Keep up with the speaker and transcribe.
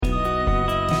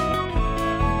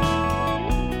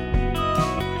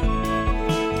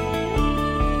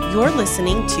You're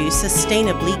listening to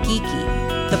Sustainably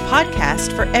Geeky, the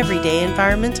podcast for everyday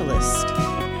environmentalists.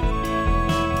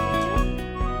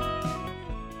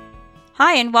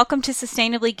 Hi, and welcome to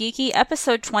Sustainably Geeky,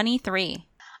 episode 23.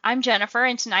 I'm Jennifer,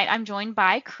 and tonight I'm joined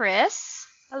by Chris.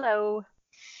 Hello.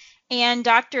 And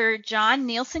Dr. John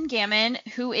Nielsen Gammon,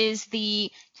 who is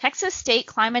the Texas State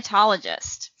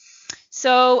climatologist.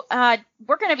 So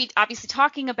we're going to be obviously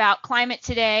talking about climate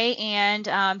today,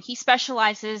 and he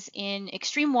specializes in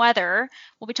extreme weather.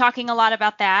 We'll be talking a lot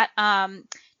about that.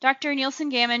 Dr. Nielsen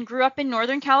Gammon grew up in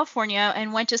Northern California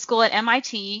and went to school at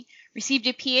MIT, received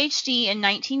a PhD in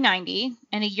 1990,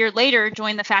 and a year later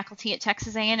joined the faculty at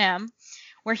Texas A&M,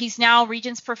 where he's now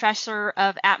Regents Professor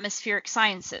of Atmospheric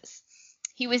Sciences.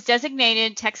 He was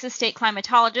designated Texas State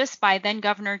climatologist by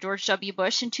then-Governor George W.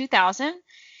 Bush in 2000,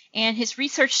 and his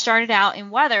research started out in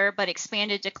weather but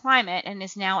expanded to climate and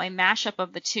is now a mashup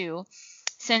of the two,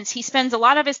 since he spends a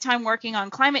lot of his time working on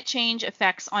climate change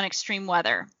effects on extreme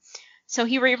weather. So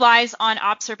he relies on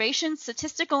observation,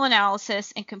 statistical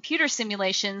analysis, and computer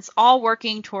simulations, all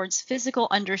working towards physical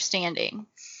understanding.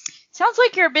 Sounds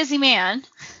like you're a busy man.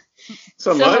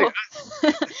 So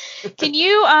Can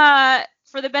you,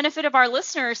 for the benefit of our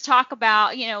listeners, talk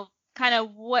about, kind of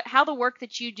how the work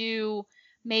that you do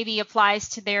maybe applies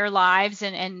to their lives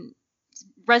and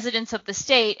residents of the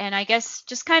state, and I guess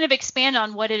just kind of expand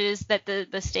on what it is that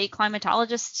the state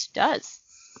climatologist does.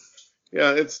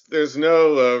 Yeah, there's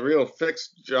no real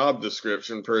fixed job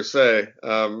description per se.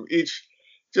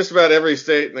 Just about every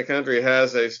state in the country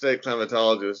has a state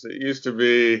climatologist. It used to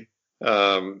be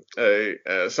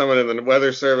someone in the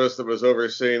Weather Service that was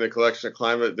overseeing the collection of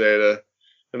climate data,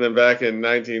 and then back in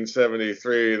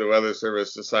 1973, the Weather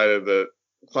Service decided that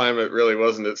climate really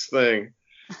wasn't its thing,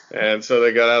 and so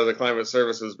they got out of the climate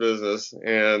services business,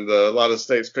 and a lot of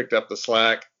states picked up the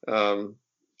slack.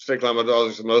 State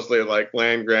climatologists are mostly like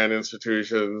land grant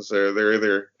institutions, or they're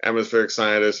either atmospheric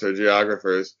scientists or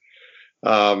geographers,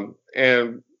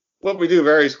 and what we do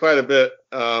varies quite a bit.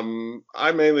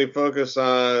 I mainly focus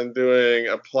on doing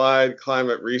applied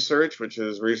climate research, which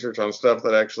is research on stuff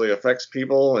that actually affects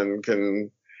people and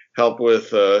can help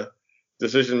with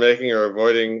decision making or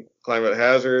avoiding climate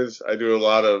hazards. I do a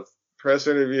lot of press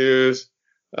interviews.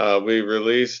 We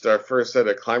released our first set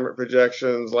of climate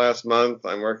projections last month.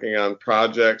 I'm working on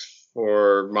projects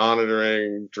for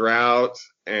monitoring drought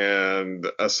and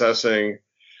assessing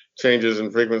changes in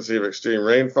frequency of extreme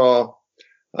rainfall,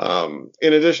 in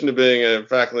addition to being a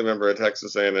faculty member at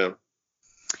Texas A&M.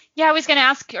 Yeah, I was going to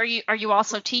ask, are you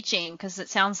also teaching? Because it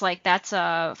sounds like that's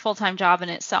a full-time job in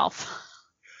itself.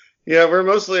 Yeah, we're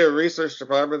mostly a research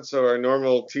department, so our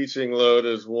normal teaching load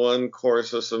is one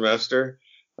course a semester.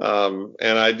 And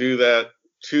I do that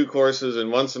 2 courses in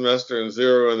one semester and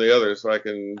 0 in the other, so I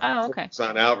can focus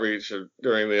on outreach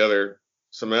during the other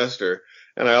semester.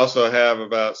 And I also have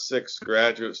about 6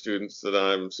 graduate students that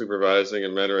I'm supervising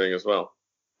and mentoring as well.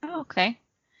 Oh, okay.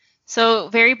 So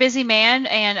very busy man,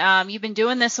 and you've been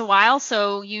doing this a while,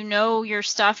 so you know your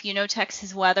stuff, you know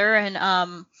Texas weather,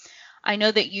 and I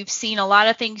know that you've seen a lot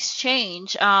of things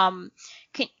change. Can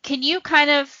you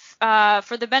kind of,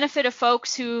 for the benefit of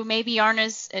folks who maybe aren't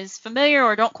as familiar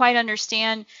or don't quite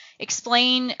understand,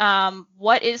 explain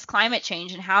what is climate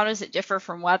change and how does it differ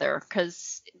from weather?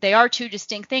 Because they are 2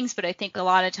 distinct things, but I think a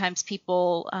lot of times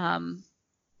people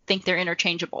think they're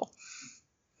interchangeable.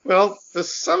 Well, to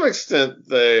some extent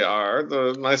they are.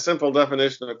 My simple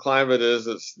definition of climate is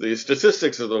it's the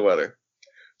statistics of the weather.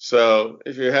 So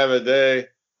if you have a day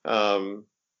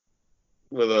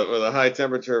with a high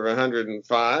temperature of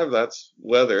 105, that's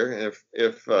weather.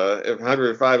 If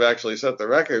 105 actually set the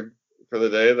record for the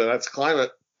day, then that's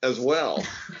climate as well.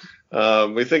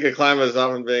 We think of climate as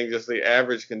often being just the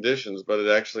average conditions, but it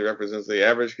actually represents the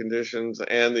average conditions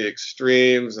and the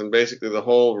extremes and basically the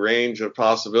whole range of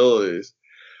possibilities.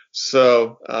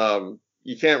 So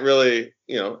you can't really,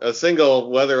 a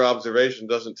single weather observation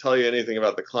doesn't tell you anything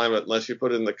about the climate unless you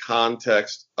put it in the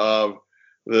context of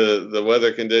the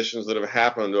weather conditions that have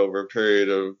happened over a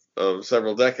period of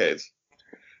several decades.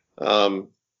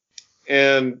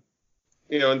 And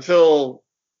until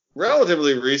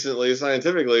relatively recently,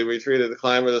 scientifically, we treated the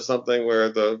climate as something where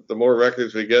the more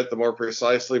records we get, the more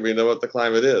precisely we know what the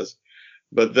climate is.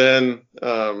 But then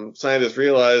scientists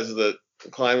realized that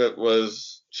the climate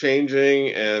was changing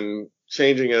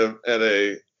at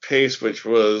a pace which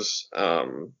was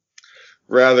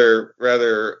rather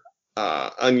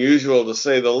unusual, to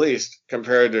say the least,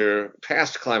 compared to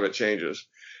past climate changes.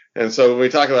 And so when we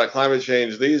talk about climate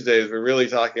change these days, we're really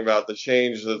talking about the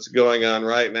change that's going on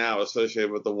right now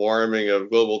associated with the warming of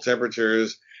global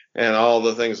temperatures and all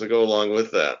the things that go along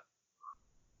with that.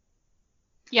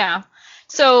 Yeah.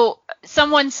 So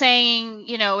someone saying,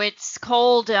 it's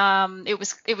cold,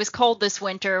 it was cold this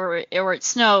winter, or it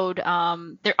snowed,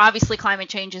 there obviously climate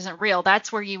change isn't real.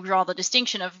 That's where you draw the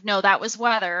distinction of, no, that was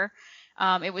weather.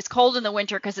 It was cold in the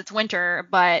winter because it's winter,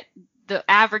 but the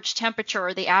average temperature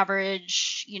or the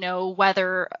average,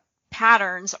 weather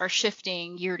patterns are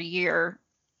shifting year to year,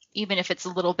 even if it's a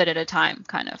little bit at a time,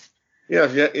 kind of. Yeah,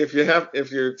 if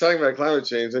you're talking about climate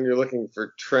change, then you're looking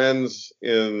for trends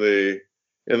in the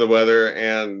weather,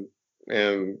 and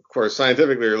of course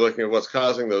scientifically you're looking at what's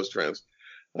causing those trends.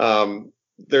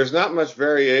 There's not much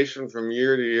variation from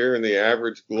year to year in the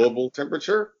average global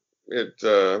temperature.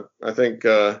 I think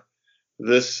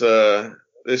this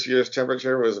year's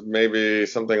temperature was maybe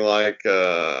something like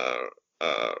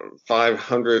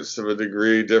 0.05 of a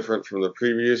degree different from the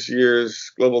previous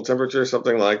year's global temperature,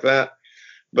 something like that.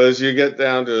 But as you get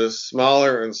down to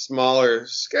smaller and smaller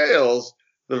scales,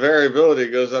 the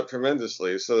variability goes up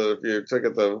tremendously. So that if you took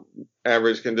at the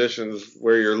average conditions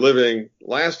where you're living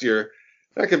last year,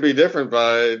 that could be different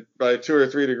by 2 or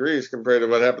 3 degrees compared to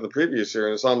what happened the previous year.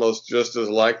 And it's almost just as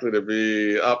likely to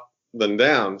be up than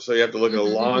down. So you have to look at a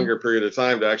longer period of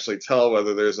time to actually tell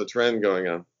whether there's a trend going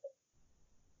on.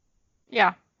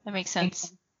 Yeah, that makes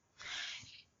sense.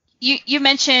 You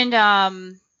mentioned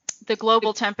the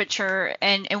global temperature,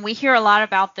 and we hear a lot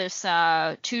about this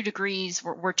 2 degrees.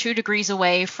 We're 2 degrees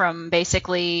away from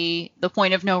basically the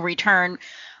point of no return.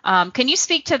 Can you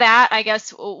speak to that? I guess,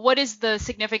 what is the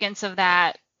significance of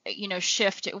that,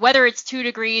 shift, whether it's 2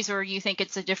 degrees or you think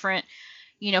it's a different,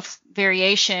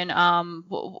 variation?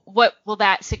 What will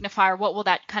that signify, or what will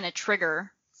that kind of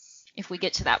trigger if we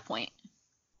get to that point?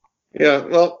 Yeah,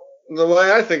 well, the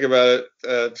way I think about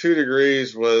it, 2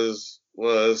 degrees was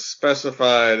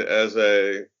specified as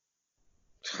a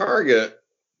target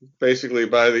basically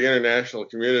by the international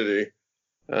community,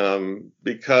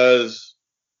 because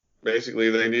basically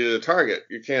they needed a target.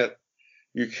 You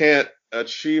can't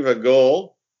achieve a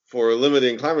goal for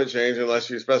limiting climate change unless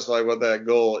you specify what that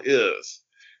goal is.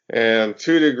 And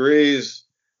 2 degrees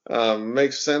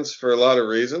makes sense for a lot of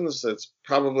reasons. It's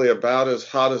probably about as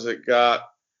hot as it got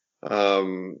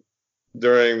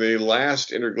during the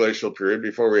last interglacial period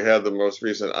before we had the most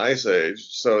recent ice age.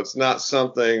 So it's not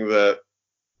something that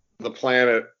the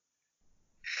planet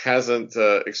hasn't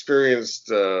experienced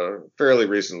fairly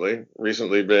recently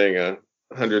being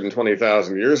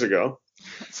 120,000 years ago.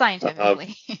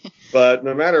 Scientifically. But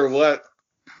no matter what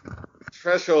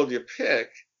threshold you pick,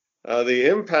 the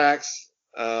impacts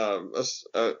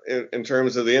in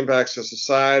terms of the impacts to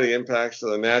society, impacts to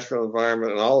the natural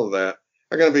environment, and all of that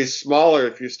are going to be smaller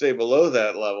if you stay below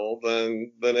that level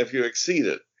than if you exceed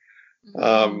it.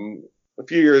 A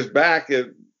few years back,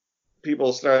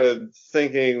 people started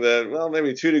thinking that, well,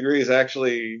 maybe 2 degrees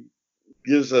actually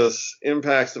gives us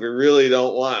impacts that we really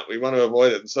don't want. We want to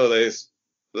avoid it. And so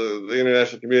the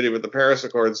international community with the Paris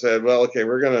Accord said, well, okay,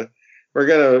 we're gonna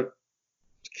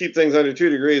keep things under 2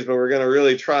 degrees, but we're going to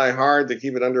really try hard to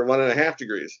keep it under 1.5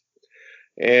 degrees.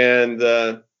 And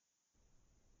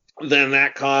then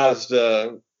that caused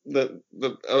as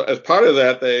part of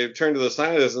that, they turned to the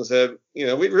scientists and said,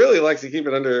 we'd really like to keep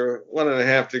it under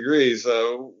 1.5 degrees.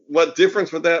 What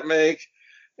difference would that make,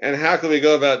 and how can we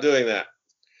go about doing that?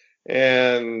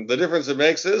 And the difference it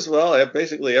makes is, well,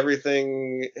 basically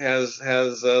everything has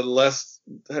less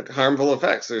harmful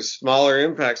effects. There's smaller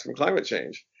impacts from climate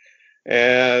change.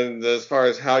 And as far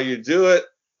as how you do it,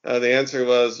 the answer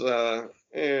was,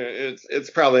 it's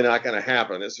probably not going to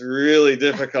happen. It's really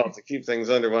difficult to keep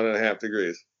things under 1.5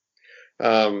 degrees.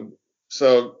 But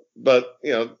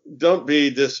don't be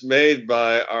dismayed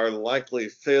by our likely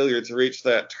failure to reach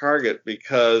that target,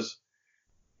 because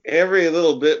every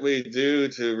little bit we do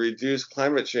to reduce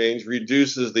climate change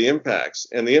reduces the impacts,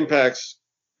 and the impacts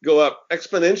go up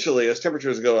exponentially as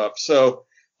temperatures go up. So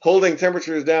holding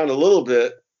temperatures down a little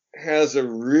bit has a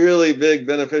really big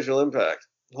beneficial impact.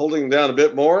 Holding down a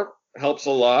bit more helps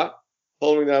a lot.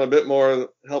 Holding down a bit more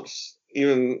helps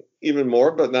even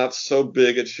more, but not so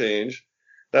big a change.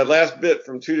 That last bit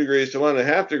from 2 degrees to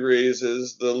 1.5 degrees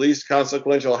is the least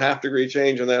consequential half-degree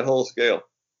change in that whole scale.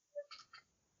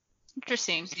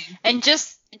 Interesting. And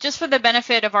just for the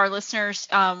benefit of our listeners,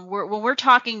 when we're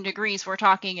talking degrees, we're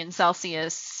talking in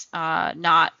Celsius,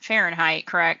 not Fahrenheit,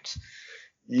 correct?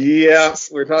 Yeah,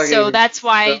 we're talking. So that's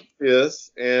why.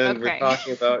 Yes, and We're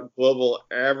talking about global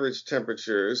average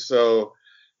temperatures. So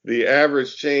the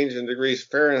average change in degrees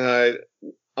Fahrenheit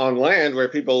on land where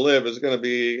people live is going to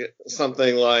be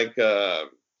something like 2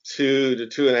 to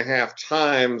 2.5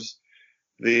 times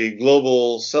the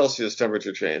global Celsius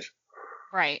temperature change.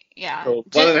 Right. Yeah. So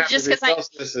 1.5 degrees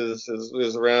Celsius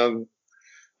is around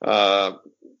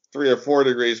 3 or 4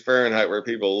 degrees Fahrenheit where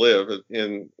people live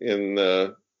in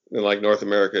like North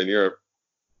America and Europe.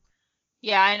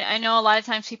 Yeah, I know a lot of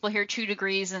times people hear 2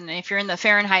 degrees, and if you're in the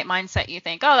Fahrenheit mindset, you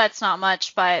think, oh, that's not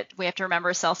much, but we have to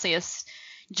remember Celsius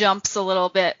jumps a little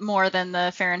bit more than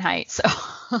the Fahrenheit. So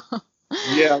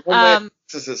yeah, one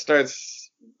day it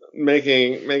starts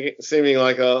making seeming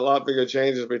like a lot bigger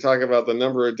changes. We talk about the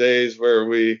number of days where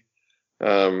we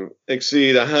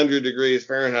exceed 100 degrees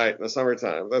Fahrenheit in the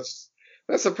summertime. That's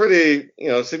a pretty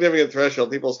significant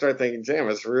threshold. People start thinking, damn,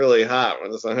 it's really hot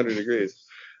when it's 100 degrees.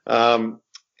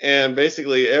 And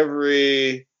basically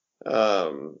every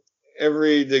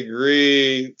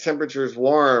degree temperature is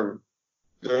warm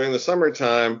during the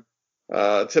summertime.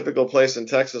 A typical place in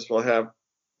Texas will have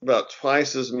about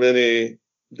twice as many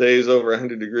days over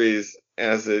 100 degrees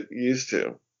as it used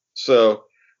to. So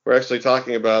we're actually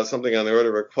talking about something on the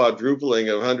order of a quadrupling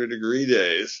of 100-degree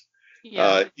days,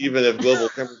 even if global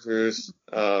temperatures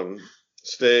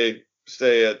stay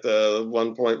at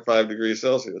 1.5 degrees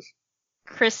Celsius.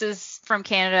 Chris is from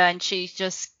Canada, and she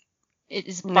just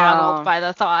is boggled by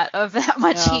the thought of that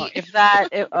much heat.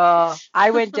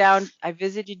 I went down. I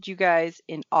visited you guys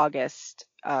in August,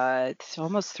 it's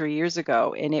almost 3 years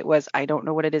ago, and it was, I don't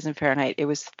know what it is in Fahrenheit. It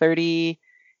was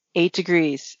 38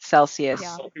 degrees Celsius.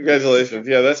 Yeah. Congratulations.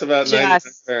 Yeah, that's about 90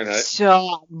 Fahrenheit.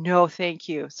 So, no, thank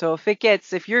you. So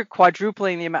if you're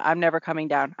quadrupling the amount, I'm never coming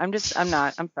down. I'm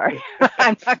sorry.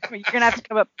 I'm not coming. You're going to have to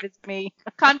come up and visit me.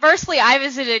 Conversely, I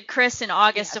visited Chris in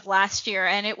August of last year,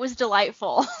 and it was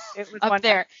delightful up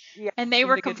there. Yeah, and they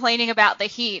were complaining about the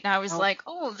heat, and I was like,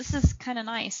 oh, this is kind of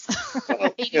nice.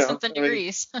 80-something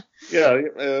degrees.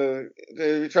 If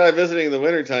you try visiting in the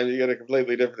wintertime, you get a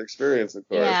completely different experience, of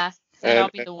course. Yeah. That'll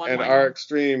be the one. And our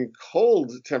extreme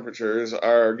cold temperatures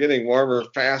are getting warmer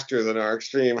faster than our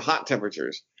extreme hot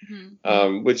temperatures,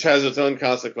 which has its own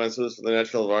consequences for the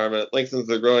natural environment, lengthens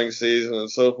the growing season, and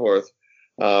so forth.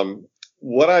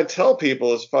 What I tell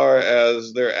people as far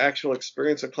as their actual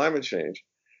experience of climate change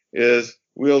is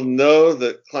we'll know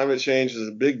that climate change is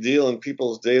a big deal in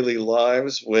people's daily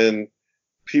lives when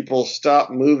people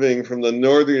stop moving from the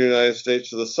northern United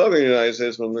States to the southern United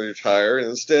States when they retire and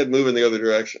instead move in the other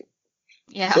direction.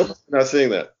 Yeah. So we're not seeing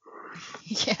that.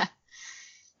 Yeah,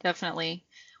 definitely.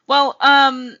 Well,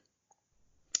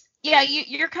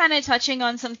 you're kind of touching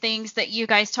on some things that you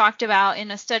guys talked about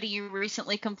in a study you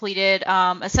recently completed,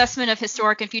 assessment of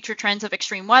historic and future trends of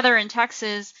extreme weather in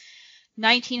Texas,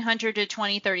 1900 to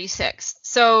 2036.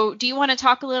 So do you want to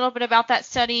talk a little bit about that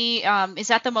study? Is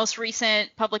that the most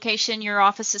recent publication your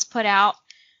office has put out?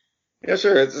 Yeah,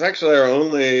 sure. It's actually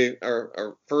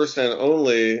our first and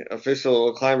only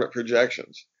official climate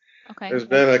projections. Okay. There's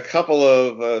been a couple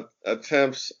of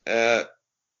attempts at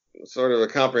sort of a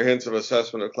comprehensive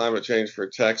assessment of climate change for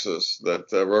Texas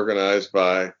that were organized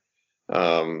by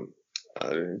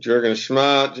Jürgen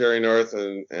Schmatt, Jerry North,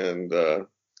 and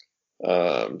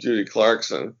Judy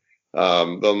Clarkson.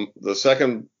 The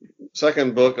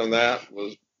second book on that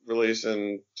was released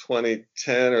in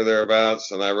 2010 or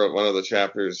thereabouts, and I wrote one of the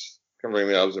chapters covering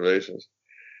the observations.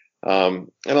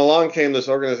 And along came this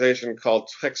organization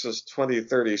called Texas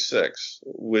 2036,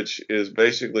 which is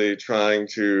basically trying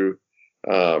to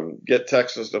get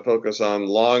Texas to focus on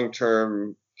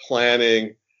long-term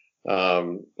planning,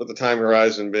 with the time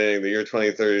horizon being the year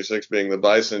 2036 being the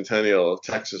bicentennial of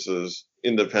Texas's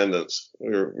independence.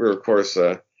 We're of course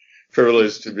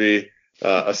privileged to be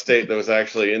a state that was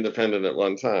actually independent at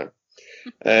one time.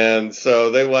 And so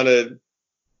they wanted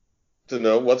to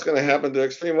know what's going to happen to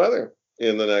extreme weather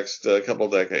in the next couple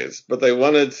decades. But they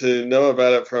wanted to know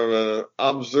about it from an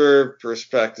observed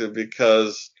perspective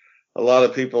because a lot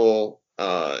of people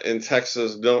in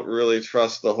Texas don't really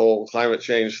trust the whole climate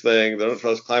change thing. They don't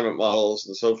trust climate models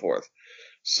and so forth.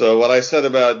 So what I set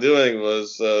about doing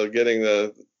was getting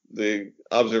the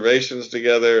observations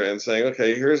together and saying,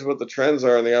 okay, here's what the trends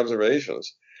are in the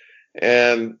observations.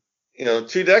 And,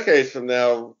 2 decades from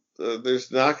now,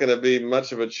 there's not going to be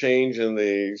much of a change in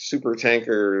the super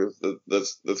tanker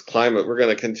that's climate. We're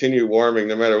going to continue warming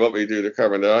no matter what we do to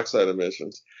carbon dioxide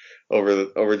emissions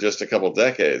over just a couple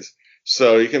decades.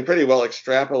 So you can pretty well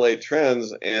extrapolate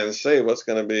trends and say what's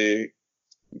going to be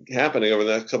happening over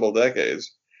the next couple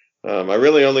decades. I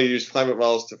really only use climate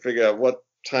models to figure out what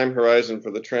time horizon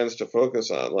for the trends to focus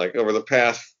on. Like over the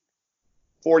past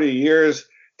 40 years,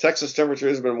 Texas temperature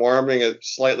has been warming at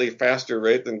slightly faster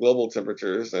rate than global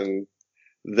temperatures, and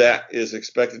that is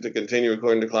expected to continue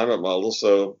according to climate models.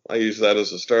 So I use that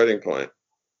as a starting point.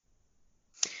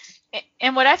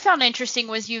 And what I found interesting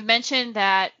was you mentioned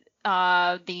that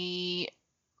the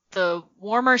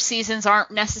warmer seasons aren't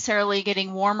necessarily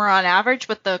getting warmer on average,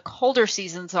 but the colder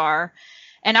seasons are.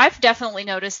 And I've definitely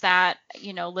noticed that,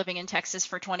 living in Texas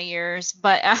for 20 years.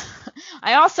 But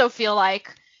I also feel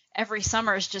like every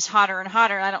summer is just hotter and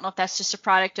hotter. I don't know if that's just a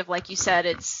product of, like you said,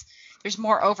 there's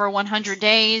more over 100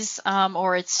 days,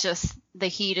 or it's just the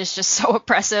heat is just so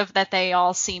oppressive that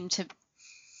it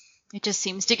just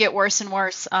seems to get worse and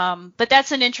worse. But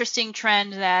that's an interesting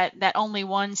trend that only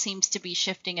one seems to be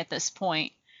shifting at this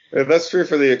point. Yeah, that's true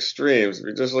for the extremes. If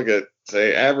you just look at,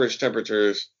 say, average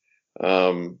temperatures,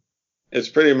 it's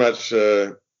pretty much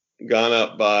gone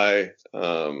up by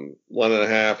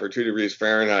 1.5 or 2 degrees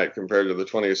Fahrenheit compared to the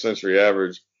 20th century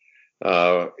average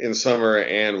in summer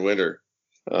and winter.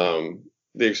 The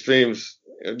extremes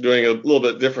are doing a little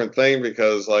bit different thing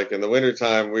because, like in the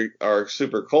wintertime, our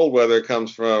super cold weather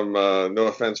comes from, no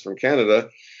offense, from Canada,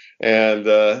 and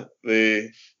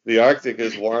the Arctic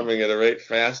is warming at a rate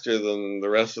faster than the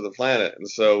rest of the planet, and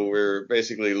so we're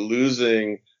basically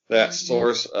losing that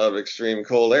source of extreme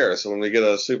cold air. So when we get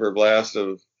a super blast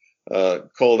of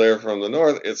cold air from the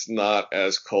north, it's not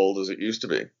as cold as it used to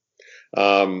be.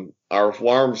 Our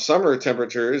warm summer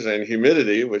temperatures and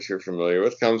humidity, which you're familiar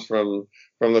with, comes from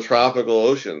the tropical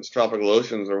oceans. Tropical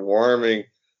oceans are warming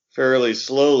fairly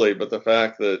slowly, but the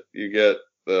fact that you get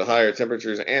the higher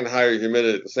temperatures and higher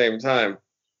humidity at the same time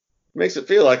makes it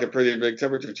feel like a pretty big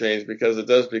temperature change because it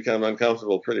does become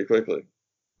uncomfortable pretty quickly.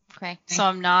 Okay, so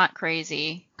I'm not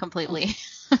crazy completely.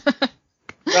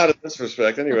 Not in this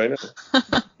respect, anyway, no.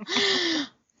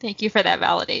 Thank you for that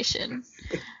validation.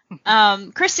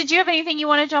 Chris, did you have anything you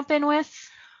want to jump in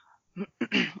with?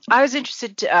 I was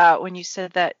interested when you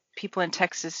said that people in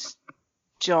Texas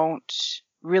don't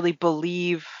really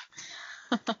believe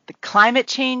the climate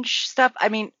change stuff. I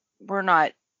mean, we're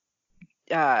not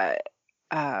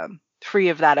free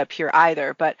of that up here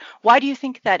either, but why do you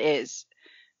think that is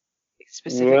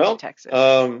specific to Texas?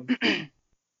 Of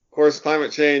course,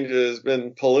 climate change has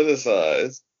been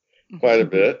politicized quite a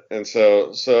bit, and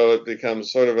so it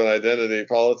becomes sort of an identity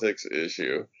politics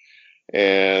issue.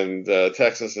 And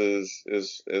Texas is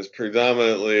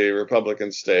predominantly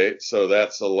Republican state, so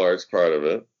that's a large part of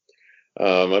it.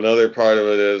 Another part of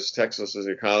it is Texas's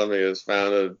economy is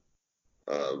founded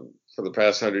for the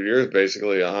past 100 years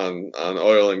basically on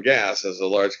oil and gas as a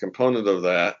large component of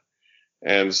that.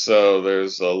 And so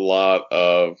there's a lot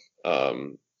of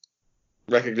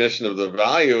recognition of the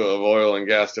value of oil and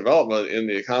gas development in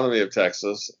the economy of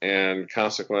Texas, and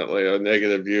consequently a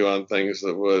negative view on things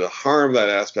that would harm that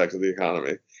aspect of the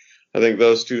economy. I think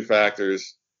those two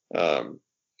factors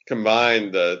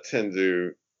combined tend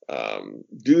to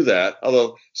do that,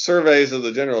 although surveys of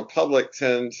the general public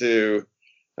tend to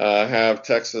have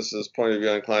Texas's point of view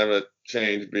on climate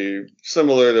change be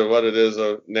similar to what it is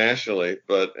nationally.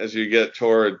 But as you get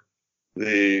toward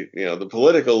the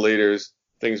political leaders,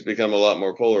 things become a lot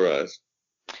more polarized.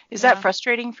 Is that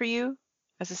frustrating for you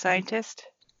as a scientist?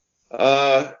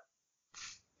 It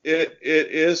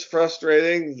is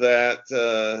frustrating that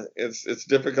it's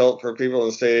difficult for people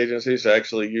in state agencies to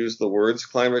actually use the words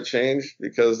climate change,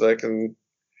 because that can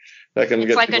it's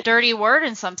get like people... a dirty word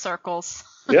in some circles.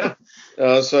 Yeah.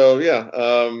 With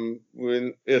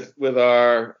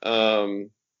our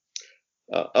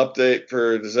update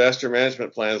for disaster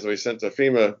management plans that we sent to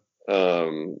FEMA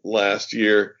last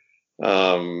year,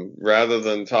 rather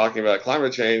than talking about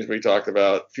climate change, we talked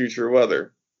about future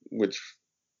weather, which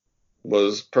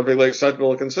was perfectly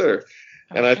acceptable to consider.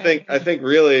 Okay. And I think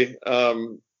really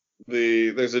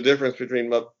there's a difference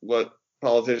between what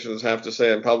politicians have to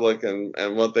say in public and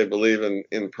what they believe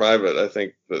in private. I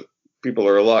think that people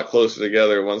are a lot closer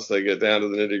together once they get down to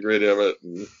the nitty-gritty of it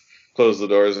and close the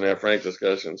doors and have frank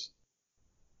discussions.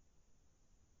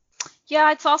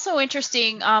 Yeah, it's also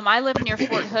interesting. I live near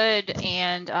Fort Hood,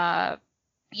 and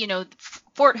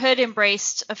Fort Hood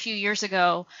embraced a few years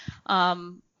ago.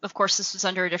 Of course, this was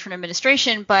under a different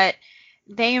administration, but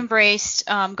they embraced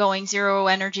going zero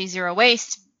energy, zero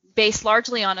waste, based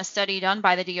largely on a study done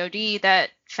by the DoD that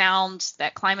found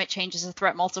that climate change is a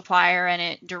threat multiplier, and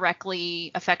it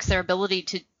directly affects their ability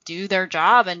to do their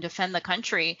job and defend the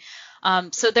country.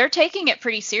 So they're taking it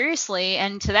pretty seriously,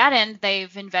 and to that end,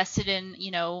 they've invested in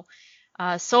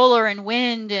solar and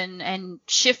wind and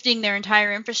shifting their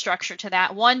entire infrastructure to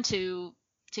that, one to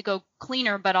go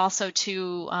cleaner, but also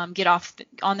to get off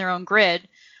on their own grid.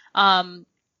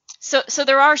 So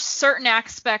there are certain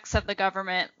aspects of the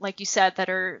government, like you said,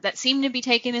 that seem to be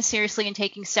taking this seriously and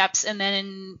taking steps, and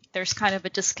then there's kind of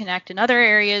a disconnect in other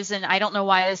areas, and I don't know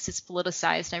why this is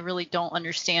politicized. I really don't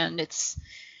understand. It's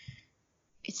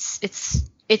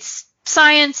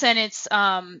science, and it's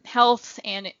health,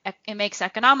 and it makes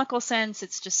economical sense.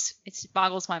 It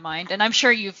boggles my mind, and I'm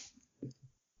sure you've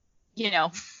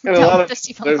And develop.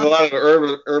 there's a lot of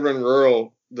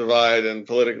urban-rural divide and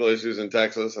political issues in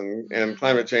Texas and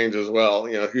climate change as well.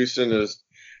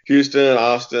 Houston,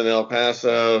 Austin, El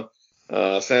Paso,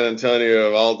 San Antonio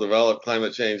have all developed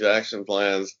climate change action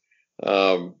plans.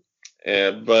 But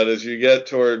as you get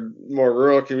toward more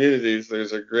rural communities,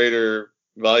 there's a greater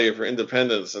value for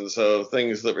independence. And so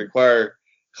things that require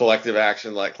collective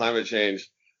action like climate change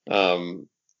don't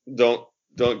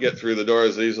get through the door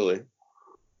as easily.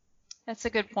 That's a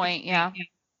good point. Yeah.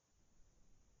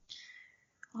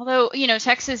 Although,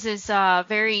 Texas is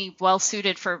very well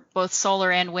suited for both solar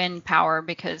and wind power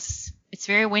because it's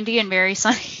very windy and very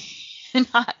sunny and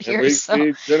hot here. We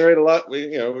generate a lot. We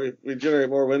generate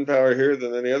more wind power here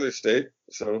than any other state.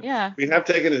 So yeah, we have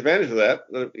taken advantage of that.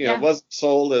 It wasn't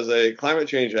sold as a climate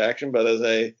change action, but as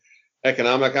a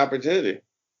economic opportunity.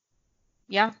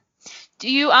 Yeah. Do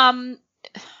you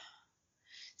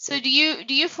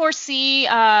foresee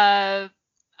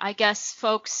I guess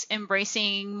folks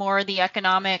embracing more of the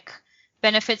economic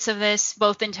benefits of this,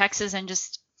 both in Texas and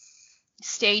just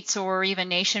states or even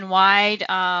nationwide?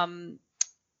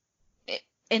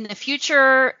 In the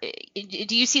future,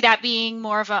 do you see that being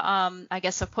more of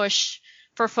a push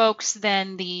for folks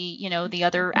than the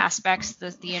other aspects,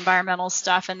 the environmental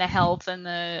stuff and the health and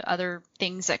the other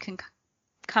things that can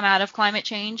come out of climate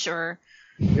change? Or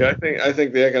yeah, I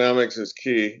think the economics is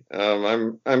key.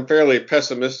 I'm fairly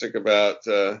pessimistic about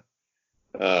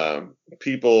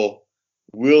people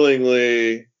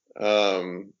willingly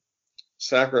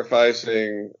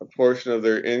sacrificing a portion of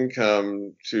their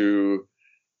income to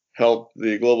help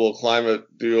the global climate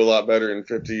do a lot better in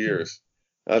 50 years.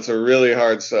 That's a really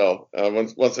hard sell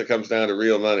once it comes down to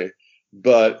real money.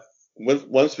 But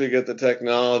once we get the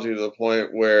technology to the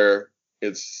point where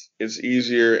it's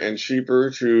easier and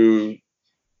cheaper to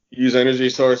use energy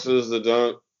sources that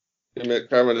don't emit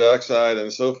carbon dioxide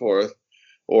and so forth,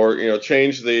 or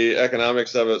change the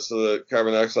economics of it so that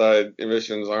carbon dioxide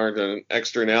emissions aren't an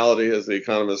externality, as the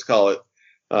economists call it,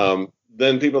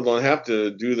 then people don't have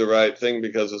to do the right thing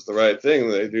because it's the right thing.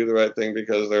 They do the right thing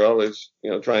because they're always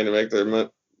trying to make their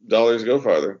dollars go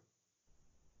farther.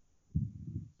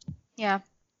 Yeah.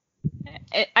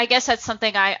 I guess that's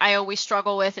something I always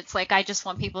struggle with. It's like I just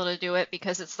want people to do it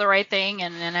because it's the right thing,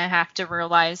 and then I have to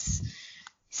realize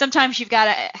sometimes you've got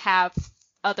to have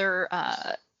other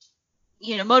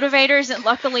motivators, and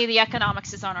luckily the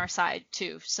economics is on our side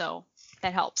too, so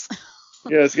that helps.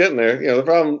 Yeah, it's getting there. The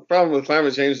problem with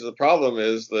climate change is that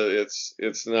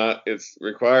it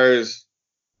requires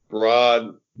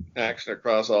broad action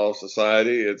across all of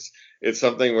society. It's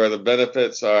something where the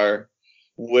benefits are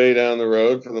way down the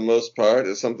road for the most part.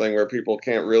 It's something where people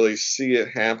can't really see it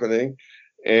happening.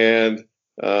 And,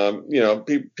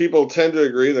 people tend to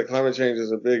agree that climate change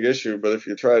is a big issue, but if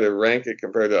you try to rank it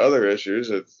compared to other issues,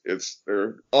 there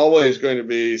are always going to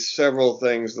be several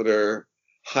things that are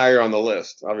higher on the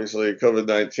list. Obviously,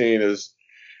 COVID-19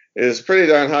 is pretty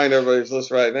darn high on everybody's list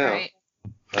right now. Right.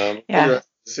 We're to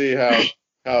see how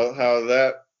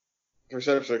that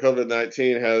perception of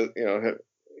COVID-19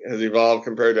 has evolved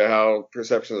compared to how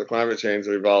perceptions of climate change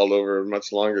have evolved over a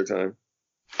much longer time.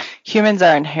 Humans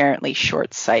are inherently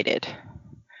short-sighted.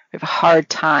 We have a hard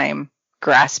time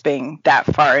grasping that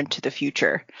far into the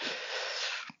future.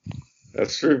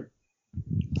 That's true.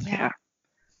 Yeah.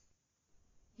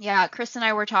 Yeah, Chris and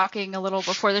I were talking a little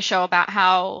before the show about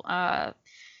how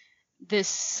this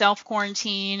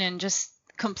self-quarantine and just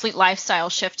complete lifestyle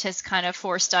shift has kind of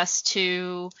forced us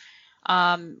to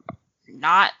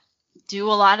not do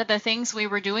a lot of the things we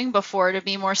were doing before to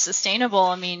be more sustainable.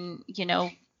 I mean,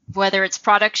 whether it's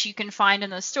products you can find in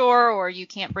the store or you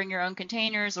can't bring your own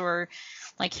containers, or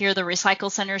like here the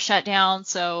recycle center shut down,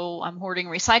 so I'm hoarding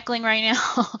recycling right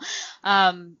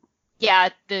now.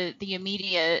 The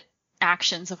immediate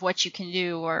actions of what you can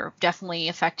do are definitely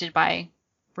affected by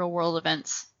real world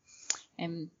events.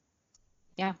 And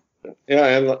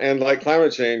and like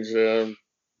climate change, the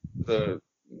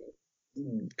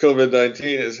COVID-19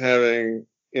 is having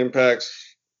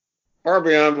impacts far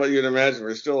beyond what you'd imagine.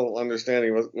 We're still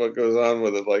understanding what goes on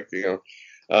with it. Like,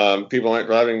 people aren't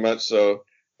driving much, so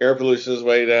air pollution is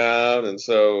way down, and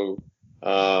so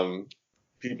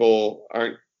people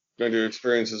aren't going to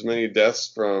experience as many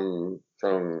deaths from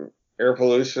air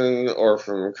pollution or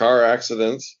from car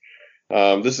accidents.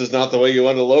 This is not the way you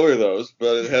want to lower those,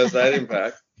 but it has that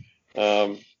impact.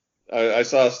 I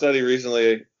saw a study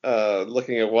recently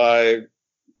looking at why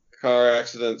car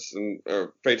accidents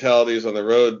or fatalities on the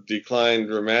road declined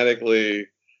dramatically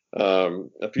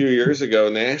a few years ago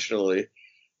nationally,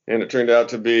 and it turned out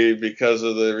to be because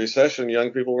of the recession.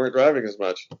 Young people weren't driving as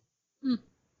much.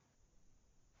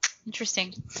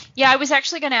 Interesting. Yeah, I was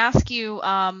actually going to ask you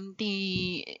some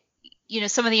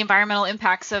of the environmental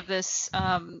impacts of this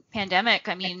pandemic.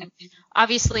 I mean,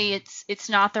 obviously it's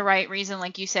not the right reason,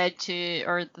 like you said,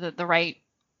 or the right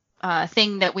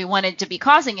thing that we wanted to be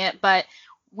causing it, but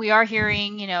we are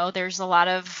hearing, there's a lot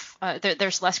of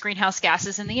there's less greenhouse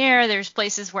gases in the air. There's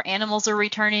places where animals are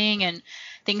returning and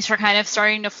things are kind of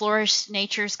starting to flourish.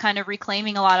 Nature's kind of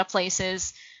reclaiming a lot of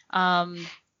places.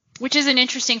 Which is an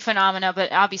interesting phenomena,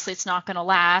 but obviously it's not going to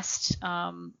last.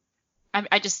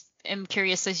 I just am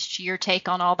curious as to your take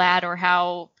on all that, or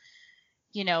how,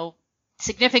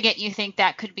 significant you think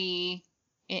that could be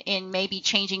in maybe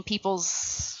changing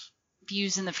people's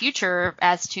views in the future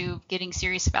as to getting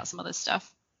serious about some of this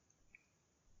stuff.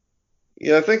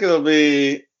 Yeah, I think it'll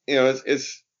be,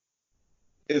 it's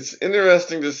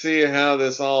interesting to see how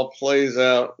this all plays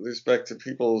out with respect to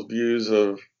people's views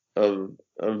of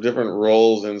different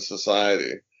roles in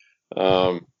society.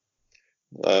 People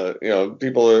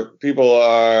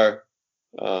are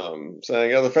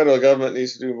saying, the federal government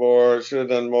needs to do more, should have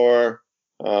done more.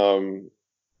 A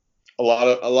lot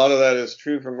of that is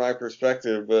true from my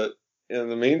perspective, but in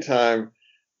the meantime,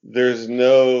 there's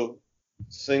no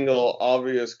single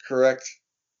obvious correct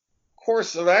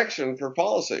course of action for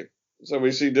policy. So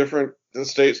we see different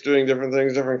states doing different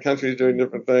things, different countries doing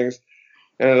different things.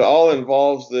 And it all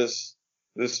involves this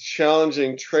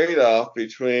challenging trade-off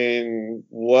between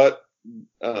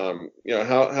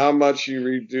how much you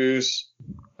reduce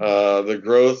the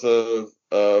growth of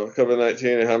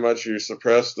COVID-19 and how much you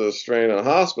suppress the strain on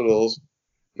hospitals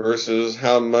versus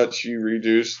how much you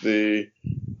reduce the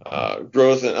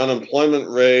growth in unemployment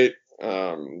rate,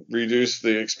 reduce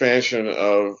the expansion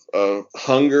of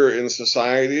hunger in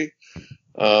society,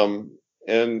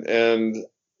 and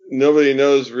nobody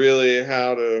knows really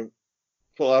how to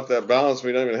pull off that balance.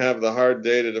 We don't even have the hard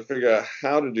data to figure out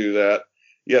how to do that.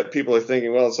 Yet people are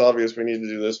thinking, well, it's obvious we need to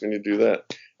do this, we need to do that.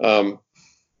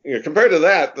 Compared to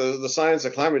that, the science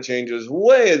of climate change is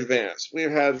way advanced.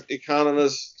 We've had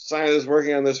economists, scientists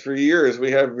working on this for years.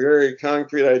 We have very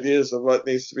concrete ideas of what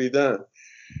needs to be done.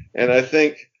 And I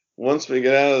think once we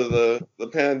get out of the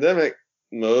pandemic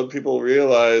mode, people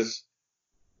realize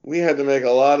we had to make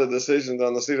a lot of decisions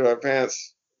on the seat of our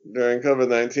pants during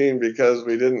COVID-19 because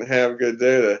we didn't have good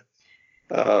data.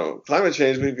 Climate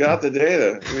change, we've got the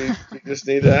data. We just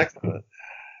need to act on it.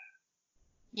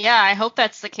 Yeah, I hope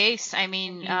that's the case. I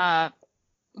mean,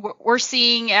 we're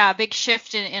seeing a big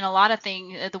shift in a lot of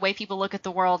things, the way people look at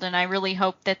the world, and I really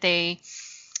hope that they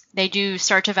do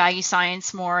start to value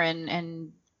science more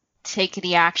and take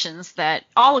the actions that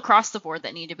all across the board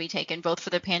that need to be taken, both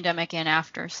for the pandemic and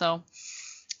after. So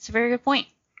it's a very good point.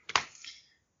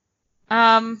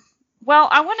 Well,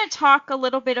 I want to talk a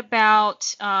little bit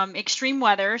about extreme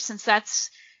weather, since that's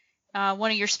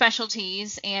one of your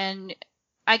specialties, and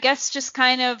I guess just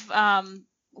kind of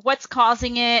what's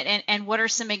causing it and what are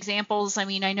some examples. I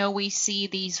mean, I know we see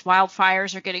these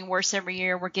wildfires are getting worse every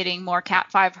year. We're getting more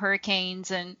Cat 5 hurricanes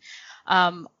and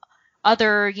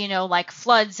other, like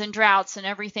floods and droughts, and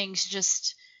everything's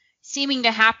just seeming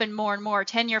to happen more and more.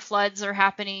 10-year floods are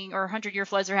happening, or 100-year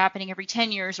floods are happening every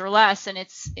 10 years or less. And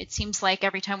it seems like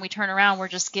every time we turn around, we're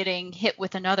just getting hit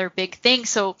with another big thing.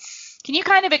 So can you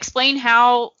kind of explain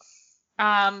how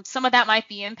some of that might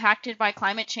be impacted by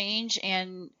climate change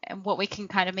and what we can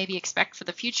kind of maybe expect for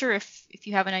the future, if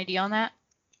you have an idea on that?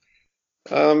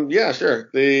 Yeah,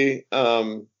 sure.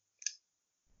 Then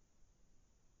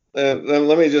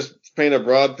let me just paint a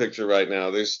broad picture right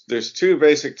now. There's two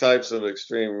basic types of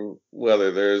extreme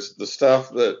weather. There's the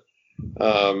stuff that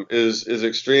is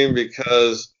extreme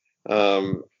because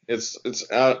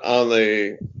it's out on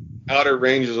the outer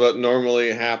ranges of what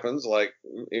normally happens, like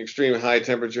extreme high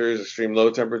temperatures, extreme low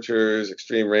temperatures,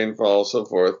 extreme rainfall, so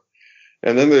forth.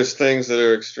 And then there's things that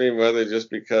are extreme weather just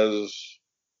because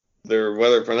they're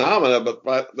weather phenomena, but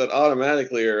that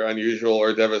automatically are unusual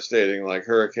or devastating, like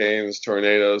hurricanes,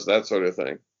 tornadoes, that sort of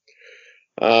thing.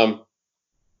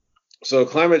 So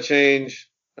climate change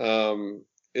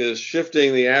is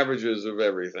shifting the averages of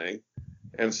everything.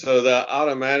 And so that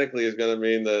automatically is going to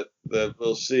mean that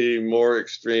we'll see more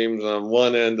extremes on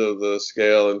one end of the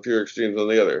scale and fewer extremes on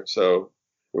the other. So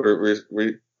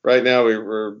we right now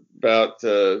we're about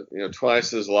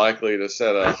twice as likely to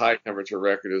set a high temperature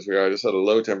record as we are to set a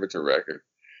low temperature record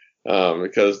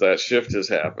because that shift has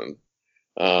happened.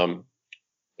 And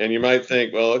you might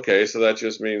think, well, okay, so that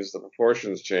just means the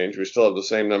proportions change. We still have the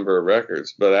same number of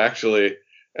records, but actually,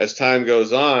 as time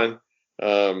goes on,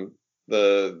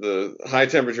 the high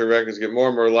temperature records get more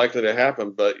and more likely to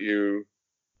happen, but you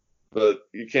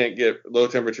can't get low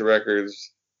temperature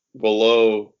records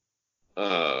below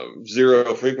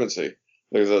zero frequency.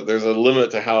 There's a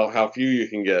limit to how few you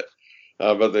can get.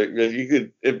 But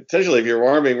potentially, if you're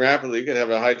warming rapidly, you could have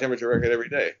a high temperature record every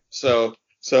day. So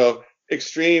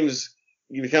extremes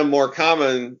become more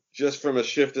common just from a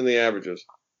shift in the averages.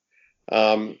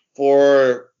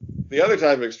 For the other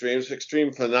type of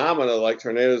extreme phenomena like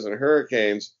tornadoes and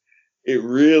hurricanes, it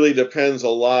really depends a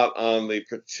lot on the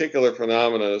particular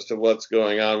phenomena as to what's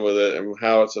going on with it and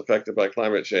how it's affected by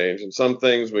climate change. And some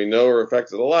things we know are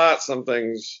affected a lot. Some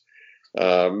things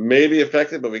may be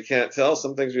affected, but we can't tell.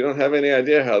 Some things we don't have any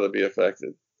idea how to be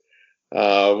affected.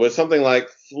 With something like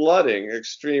flooding,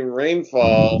 extreme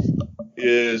rainfall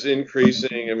is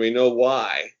increasing, and we know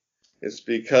why. It's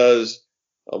because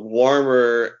a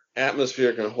warmer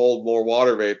atmosphere can hold more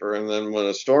water vapor, and then when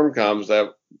a storm comes,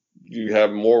 that you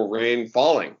have more rain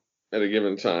falling at a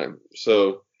given time.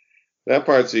 So that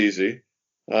part's easy.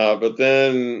 But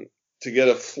then to get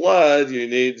a flood, you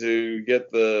need to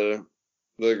get the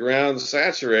ground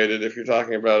saturated if you're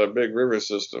talking about a big river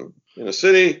system. In a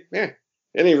city,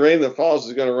 any rain that falls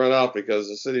is going to run off because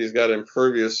the city's got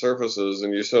impervious surfaces,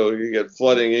 and so you get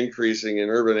flooding increasing in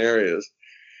urban areas.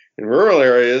 In rural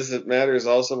areas, it matters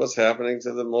also what's happening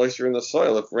to the moisture in the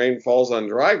soil. If rain falls on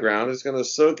dry ground, it's going to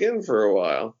soak in for a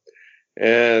while.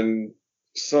 And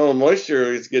so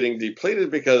moisture is getting depleted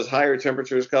because higher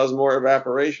temperatures cause more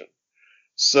evaporation.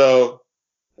 So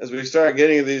as we start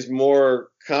getting these more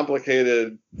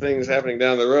complicated things happening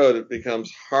down the road, it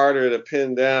becomes harder to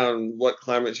pin down what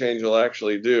climate change will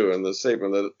actually do. And the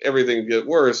statement that everything gets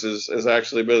worse is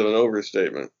actually a bit of an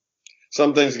overstatement.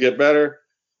 Some things get better.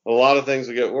 A lot of things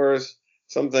will get worse.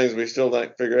 Some things we still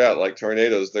don't figure out, like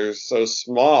tornadoes. They're so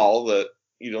small that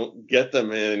you don't get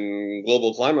them in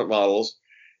global climate models.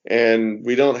 And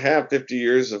we don't have 50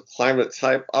 years of climate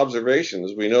type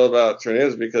observations. We know about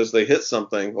tornadoes because they hit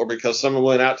something or because someone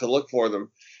went out to look for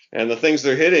them. And the things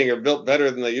they're hitting are built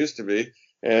better than they used to be.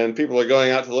 And people are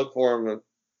going out to look for them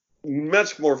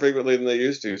much more frequently than they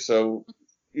used to. So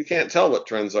you can't tell what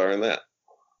trends are in that.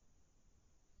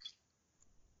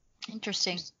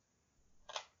 Interesting.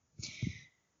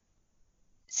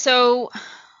 So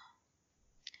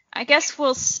I guess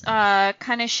we'll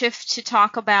kind of shift to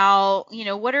talk about,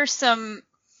 what are some,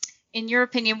 in your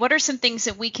opinion, what are some things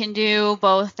that we can do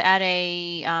both at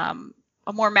a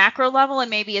more macro level and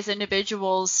maybe as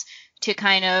individuals to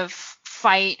kind of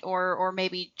fight or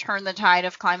maybe turn the tide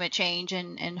of climate change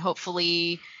and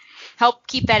hopefully help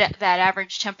keep that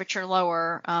average temperature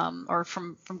lower or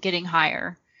from getting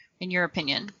higher, in your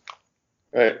opinion?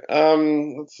 Right.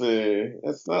 Let's see.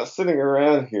 It's not sitting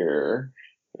around here.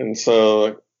 And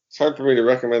so it's hard for me to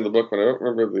recommend the book when I don't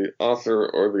remember the author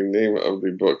or the name of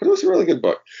the book, but it was a really good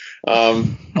book.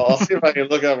 I'll see if I can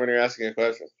look up when you're asking a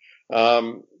question.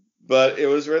 But it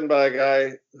was written by a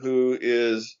guy who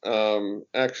is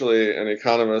actually an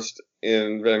economist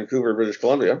in Vancouver, British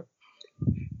Columbia,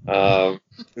 who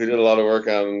did a lot of work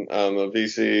on the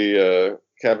BC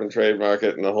cap and trade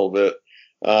market and the whole bit.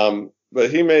 But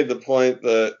he made the point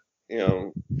that,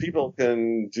 people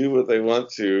can do what they want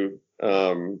to,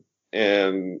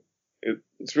 and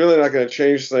it's really not going to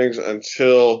change things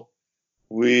until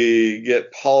we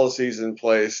get policies in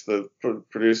place that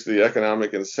produce the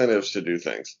economic incentives to do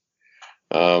things.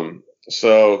 The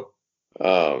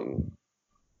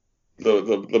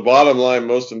bottom line,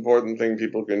 most important thing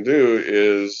people can do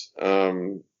is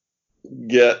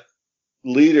get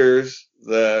leaders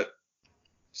that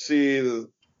see the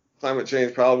climate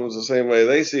change problems the same way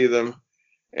they see them,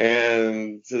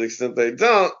 and to the extent they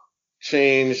don't,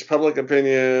 change public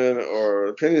opinion or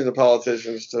opinions of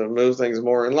politicians to move things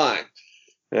more in line.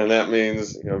 And that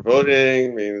means,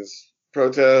 voting, means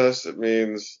protests, it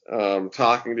means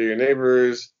talking to your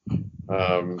neighbors,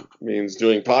 means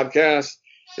doing podcasts,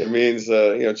 it means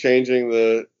changing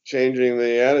the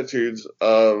attitudes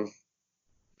of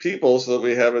people so that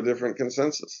we have a different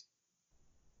consensus.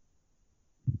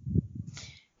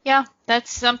 Yeah,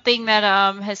 that's something that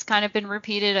has kind of been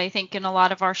repeated, I think, in a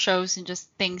lot of our shows and just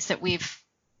things that we've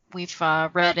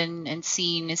read and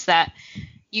seen, is that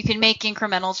you can make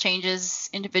incremental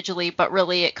changes individually, but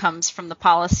really it comes from the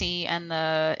policy and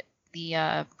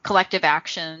the collective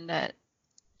action that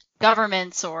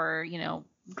governments or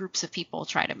groups of people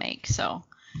try to make. So.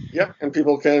 Yep, and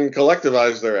people can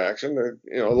collectivize their action.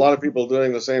 A lot of people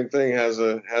doing the same thing has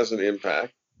an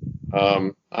impact.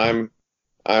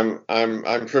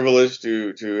 I'm privileged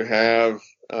to have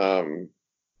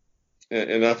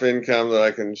enough income that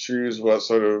I can choose what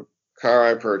sort of car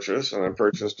I purchase, and I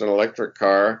purchased an electric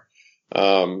car,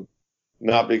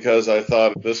 not because I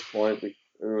thought at this point it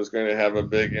was going to have a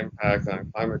big impact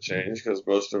on climate change, because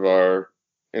most of our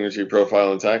energy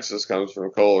profile in Texas comes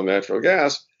from coal and natural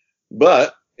gas,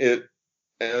 but it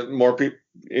more people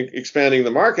expanding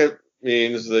the market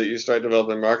means that you start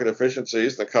developing market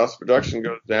efficiencies, the cost of production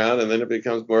goes down, and then it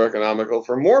becomes more economical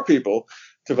for more people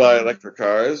to buy electric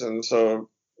cars. And so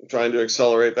trying to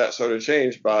accelerate that sort of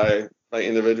change by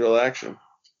individual action.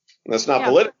 And that's not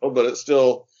political, but it's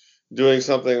still doing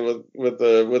something with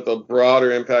a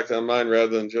broader impact on mine rather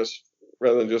than just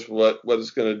what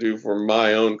it's going to do for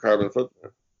my own carbon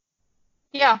footprint.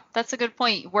 Yeah, that's a good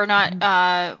point. We're not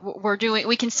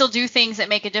we can still do things that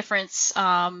make a difference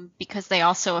because they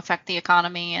also affect the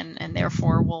economy and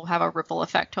therefore will have a ripple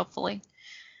effect hopefully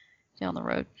down the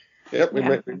road. Yep, we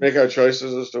make our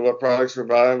choices as to what products we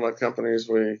buy and what companies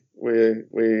we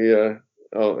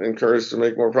encourage to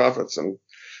make more profits. And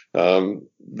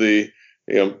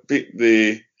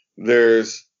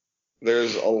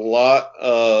there's a lot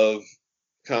of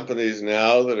companies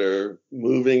now that are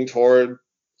moving toward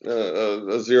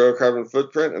a zero carbon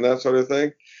footprint and that sort of thing.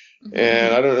 Mm-hmm.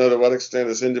 And I don't know to what extent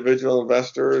it's individual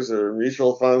investors or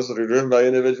mutual funds that are driven by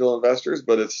individual investors,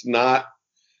 but it's not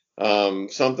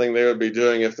something they would be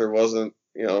doing if there wasn't,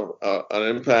 an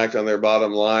impact on their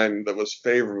bottom line that was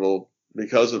favorable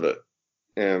because of it.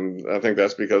 And I think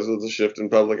that's because of the shift in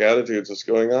public attitudes that's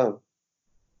going on.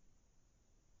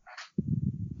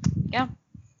 Yeah.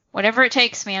 Whatever it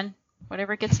takes, man.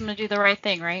 Whatever gets them to do the right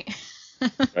thing, right?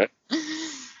 Right.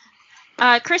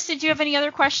 Chris, did you have any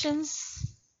other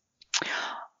questions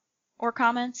or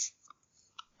comments?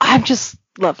 I just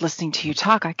love listening to you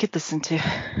talk. I could listen to. Do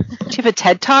you have a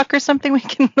TED Talk or something we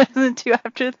can listen to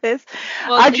after this?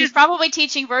 Well, he's probably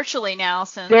teaching virtually now.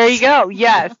 There you go.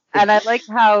 Yes, and I like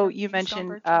how you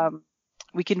mentioned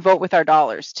we can vote with our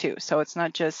dollars too. So it's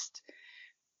not just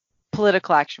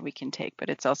political action we can take, but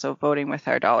it's also voting with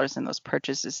our dollars in those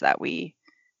purchases that we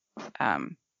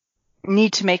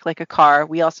need to make, like a car.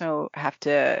 We also have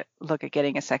to look at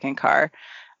getting a second car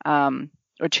or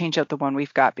change out the one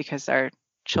we've got because our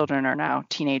children are now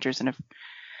teenagers and if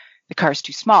the car's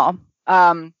too small.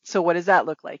 So what does that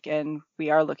look like? And we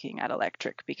are looking at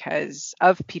electric because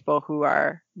of people who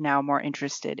are now more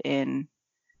interested in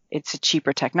it's a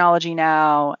cheaper technology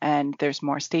now and there's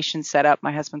more stations set up.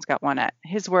 My husband's got one at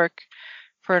his work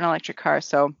for an electric car.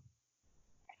 So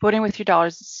voting with your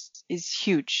dollars is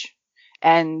huge.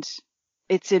 And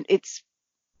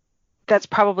that's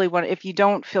probably one, if you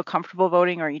don't feel comfortable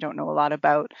voting or you don't know a lot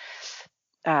about,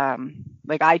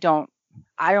 like I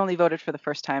only voted for the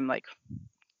first time like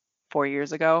 4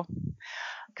 years ago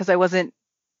because I wasn't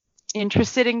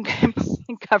interested in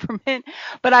government,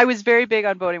 but I was very big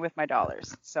on voting with my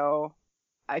dollars. So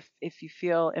if you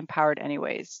feel empowered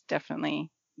anyways,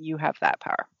 definitely you have that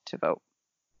power to vote.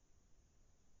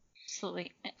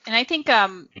 Absolutely. And I think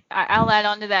I'll add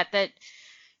on to that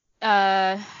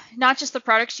not just the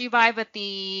products you buy, but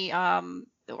the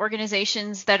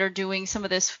organizations that are doing some of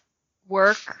this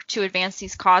work to advance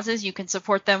these causes, you can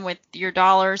support them with your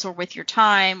dollars or with your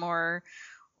time or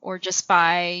just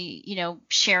by,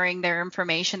 sharing their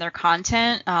information, their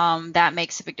content. That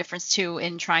makes a big difference too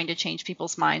in trying to change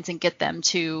people's minds and get them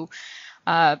to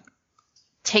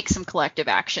take some collective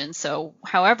action. So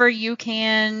however you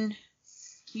can,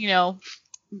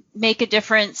 make a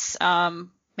difference,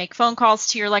 make phone calls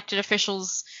to your elected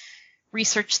officials,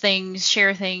 research things,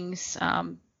 share things.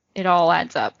 It all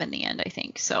adds up in the end, I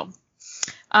think. So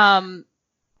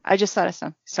I just thought of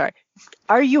something. Sorry.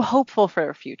 Are you hopeful for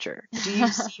a future? Do you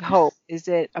see hope? Is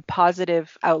it a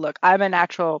positive outlook? I'm a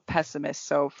natural pessimist,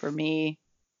 so for me,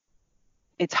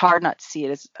 it's hard not to see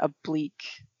it as a bleak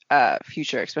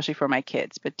future, especially for my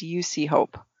kids. But do you see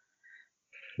hope?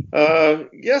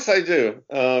 Yes, I do.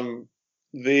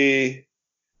 The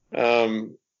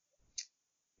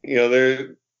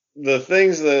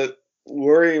things that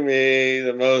worry me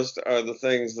the most are the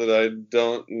things that I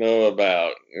don't know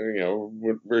about.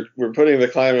 We're putting the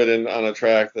climate on a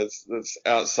track that's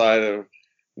outside of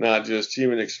not just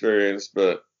human experience,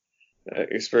 but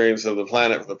experience of the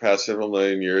planet for the past several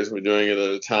million years. We're doing it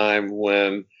at a time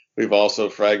when we've also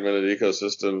fragmented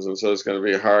ecosystems, and so it's going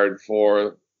to be hard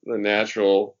for the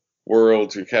natural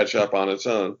world to catch up on its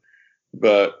own.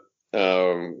 But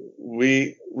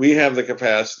we have the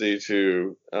capacity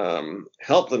to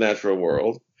help the natural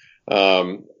world.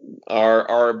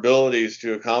 Our abilities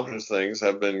to accomplish things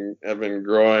have been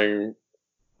growing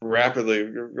rapidly,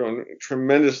 grown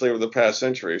tremendously over the past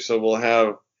century. So we'll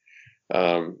have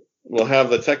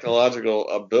the technological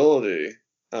ability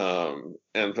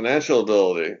and financial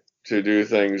ability to do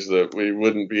things that we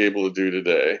wouldn't be able to do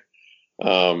today.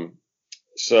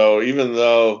 So even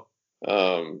though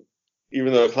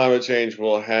climate change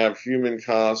will have human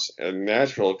costs and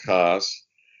natural costs,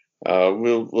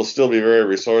 we'll still be very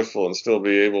resourceful and still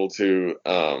be able to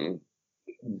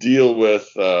deal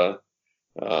with the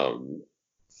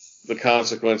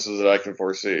consequences that I can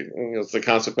foresee. It's the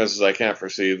consequences I can't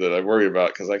foresee that I worry about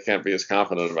because I can't be as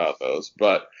confident about those.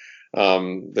 But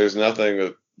there's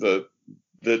nothing that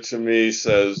to me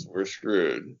says we're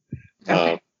screwed.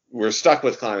 Okay. We're stuck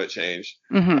with climate change.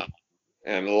 Mm-hmm.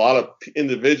 And a lot of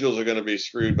individuals are going to be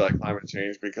screwed by climate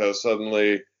change because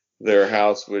suddenly their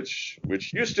house, which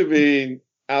used to be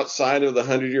outside of the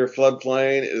 100-year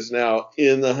floodplain, is now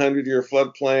in the 100-year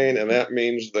floodplain, and that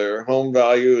means their home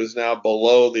value is now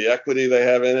below the equity they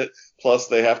have in it, plus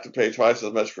they have to pay twice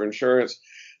as much for insurance.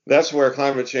 That's where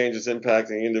climate change is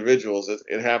impacting individuals.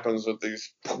 It happens with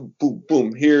these boom, boom,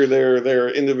 boom, here, there,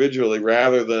 individually,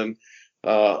 rather than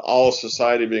all of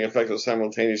society being affected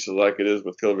simultaneously like it is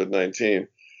with COVID-19.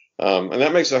 And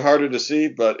that makes it harder to see,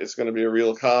 but it's going to be a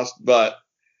real cost. But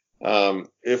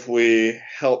if we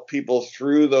help people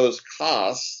through those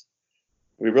costs,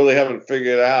 we really haven't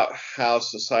figured out how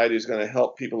society is going to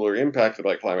help people who are impacted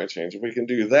by climate change. If we can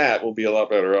do that, we'll be a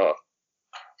lot better off.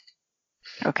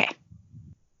 Okay.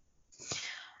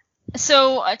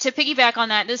 So to piggyback on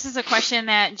that, this is a question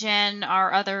that Jen,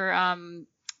 our other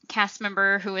cast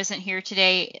member who isn't here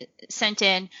today, sent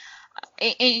in.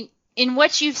 In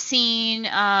what you've seen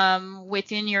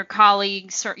within your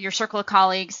colleagues, or your circle of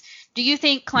colleagues, do you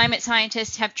think climate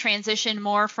scientists have transitioned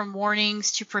more from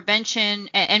warnings to prevention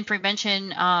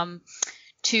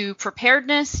to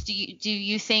preparedness? Do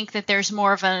you think that there's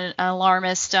more of an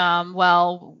alarmist,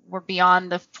 well, we're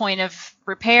beyond the point of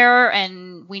repair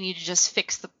and we need to just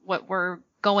fix what we're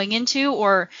going into?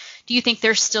 Or do you think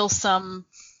there's still some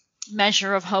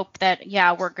measure of hope that,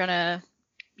 yeah, we're going to,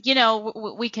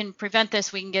 we can prevent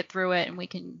this, we can get through it, and we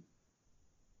can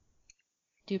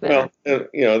do better? Well,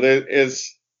 there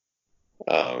is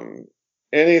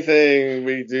anything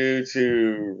we do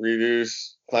to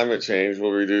reduce climate change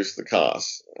will reduce the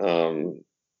costs.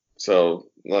 So,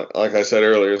 like I said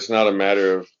earlier, it's not a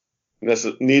matter of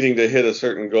needing to hit a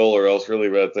certain goal or else really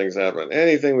bad things happen.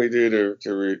 Anything we do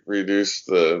to reduce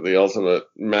the ultimate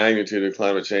magnitude of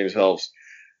climate change helps.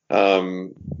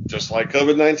 Just like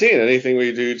COVID-19, anything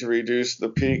we do to reduce the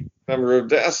peak number of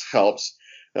deaths helps.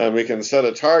 We can set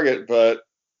a target, but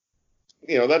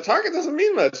that target doesn't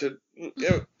mean much.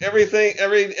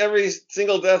 Every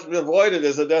single death avoided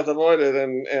is a death avoided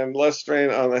and less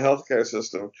strain on the healthcare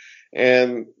system.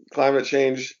 And climate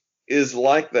change is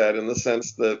like that in the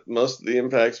sense that most of the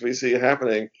impacts we see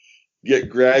happening get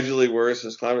gradually worse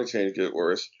as climate change gets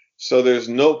worse. So there's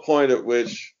no point at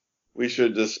which we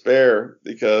should despair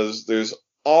because there's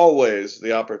always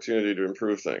the opportunity to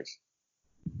improve things.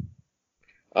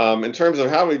 In terms of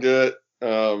how we do it,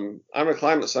 I'm a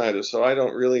climate scientist, so I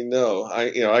don't really know.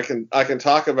 I can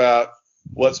talk about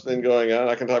what's been going on.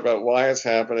 I can talk about why it's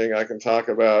happening. I can talk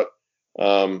about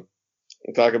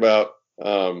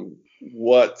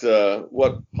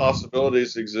what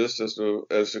possibilities exist as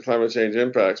to climate change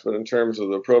impacts. But in terms of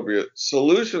the appropriate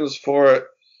solutions for it,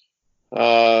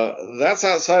 that's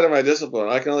outside of my discipline.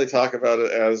 I can only talk about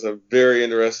it as a very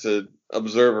interested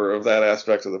observer of that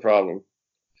aspect of the problem.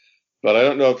 But I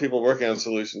don't know of people working on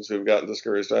solutions who have gotten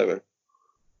discouraged either.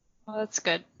 Well, that's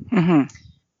good. Mm-hmm.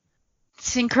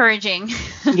 It's encouraging.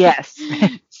 Yes.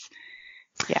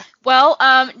 Yeah. Well,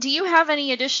 do you have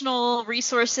any additional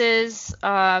resources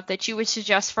that you would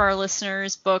suggest for our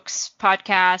listeners? Books,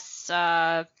 podcasts,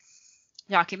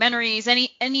 documentaries,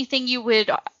 anything you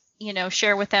would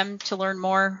share with them to learn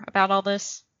more about all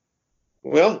this?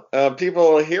 Well,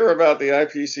 people hear about the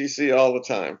IPCC all the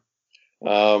time.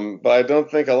 But I don't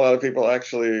think a lot of people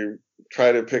actually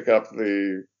try to pick up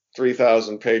the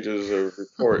 3,000 pages of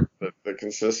report that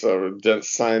consists of a dense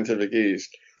scientific ease.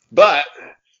 But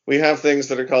we have things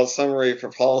that are called summary for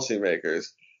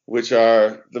policymakers, which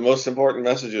are the most important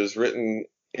messages written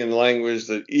in language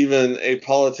that even a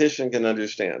politician can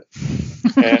understand.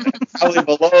 And probably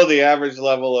below the average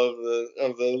level of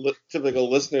the typical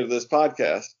listener to this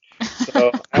podcast.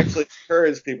 So I actually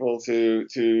encourage people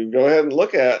to go ahead and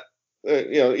look at.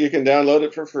 You can download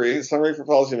it for free. Summary for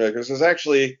policymakers.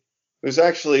 There's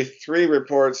actually 3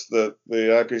 reports that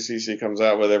the IPCC comes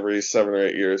out with every 7 or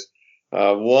 8 years.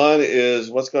 One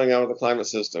is what's going on with the climate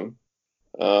system.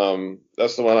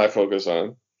 That's the one I focus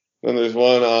on. Then there's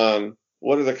one on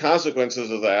what are the consequences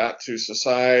of that to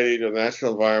society, to the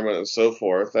natural environment, and so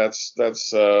forth. That's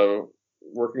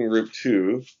working group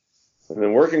 2. And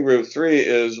then working group 3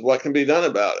 is what can be done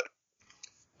about it.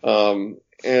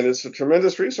 And it's a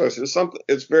tremendous resource.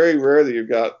 It's very rare that you've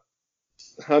got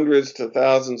hundreds to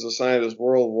thousands of scientists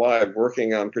worldwide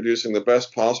working on producing the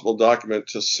best possible document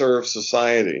to serve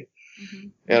society. Mm-hmm.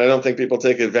 And I don't think people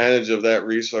take advantage of that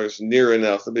resource near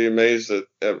enough. To be amazed at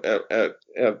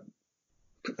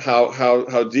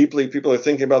how deeply people are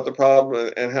thinking about the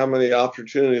problem and how many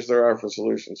opportunities there are for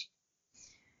solutions.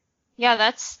 Yeah,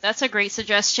 that's a great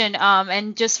suggestion.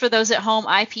 And just for those at home,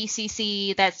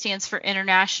 IPCC, that stands for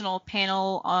International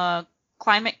Panel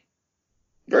Climate.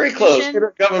 Very close.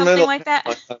 Something like that.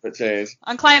 On climate change.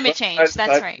 On climate change,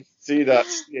 that's right.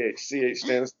 C.ch. CH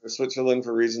stands for Switzerland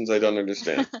for reasons I don't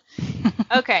understand.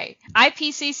 Okay.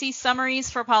 IPCC summaries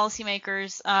for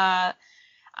policymakers. I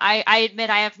admit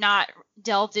I have not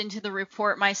delved into the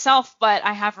report myself, but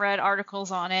I have read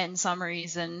articles on it and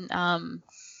summaries, and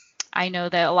I know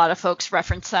that a lot of folks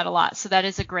reference that a lot. So that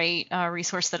is a great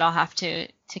resource that I'll have to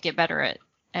get better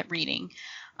at reading.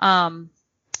 All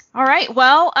right.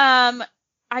 Well,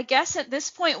 I guess at this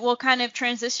point we'll kind of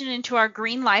transition into our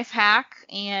green life hack.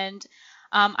 And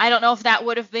I don't know if that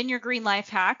would have been your green life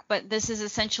hack, but this is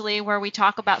essentially where we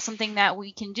talk about something that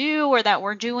we can do or that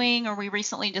we're doing or we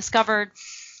recently discovered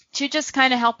to just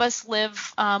kind of help us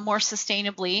live more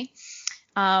sustainably.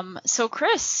 So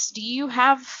Chris, do you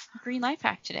have a green life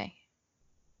hack today?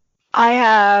 I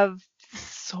have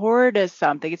sort of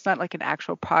something. It's not like an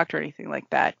actual product or anything like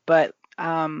that, but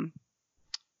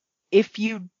if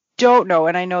you don't know,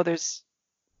 and I know there's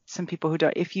some people who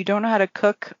don't, if you don't know how to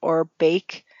cook or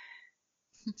bake,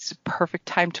 it's a perfect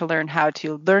time to learn how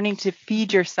to. Learning to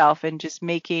feed yourself and just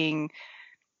making,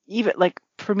 even like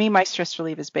for me, my stress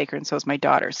relief is baker, and so is my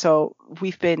daughter. So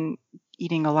we've been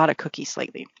eating a lot of cookies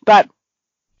lately. But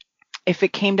if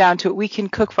it came down to it, we can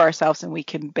cook for ourselves and we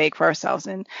can bake for ourselves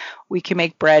and we can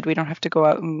make bread. We don't have to go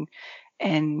out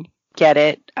and get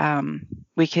it.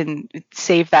 We can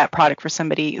save that product for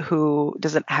somebody who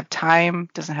doesn't have time,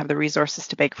 doesn't have the resources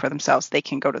to bake for themselves. They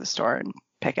can go to the store and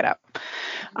pick it up.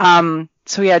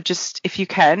 So yeah, just if you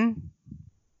can,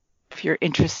 if you're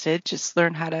interested, just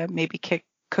learn how to maybe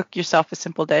cook yourself a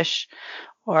simple dish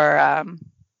or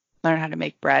learn how to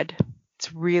make bread.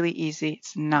 It's really easy.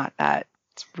 It's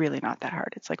really not that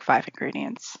hard. It's like 5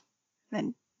 ingredients.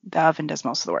 And the oven does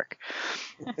most of the work.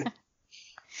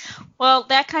 Well,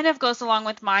 that kind of goes along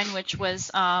with mine, which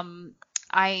was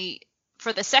I,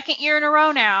 for the second year in a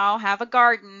row now, have a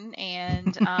garden,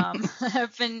 and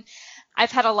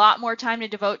I've had a lot more time to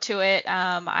devote to it.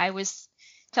 I was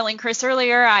telling Chris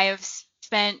earlier, I have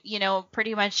spent,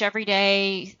 pretty much every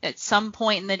day at some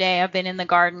point in the day I've been in the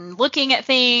garden looking at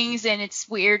things, and it's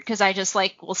weird because I just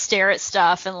will stare at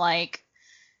stuff and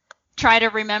try to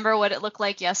remember what it looked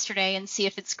like yesterday and see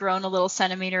if it's grown a little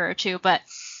centimeter or two. But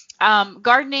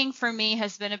gardening for me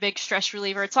has been a big stress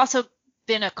reliever. It's also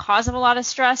been a cause of a lot of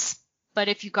stress, but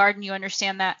if you garden, you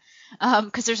understand that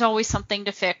because there's always something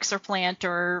to fix or plant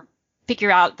or figure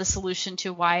out the solution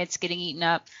to why it's getting eaten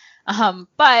up.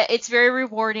 But it's very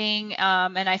rewarding,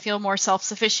 and I feel more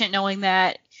self-sufficient knowing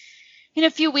that in a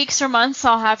few weeks or months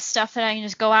I'll have stuff that I can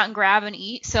just go out and grab and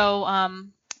eat. So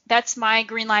that's my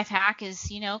green life hack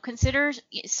is, consider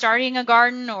starting a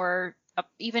garden or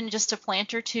even just a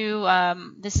plant or two.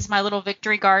 This is my little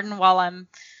victory garden while I'm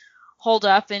holed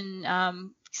up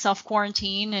in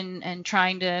self-quarantine and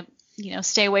trying to,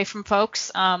 stay away from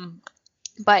folks.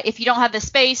 But if you don't have the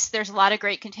space, there's a lot of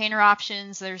great container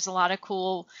options. There's a lot of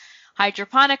cool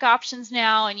hydroponic options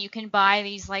now, and you can buy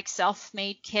these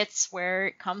self-made kits where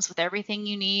it comes with everything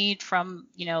you need from,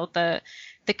 the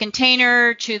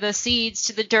container to the seeds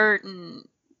to the dirt and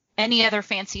any other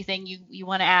fancy thing you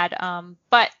want to add.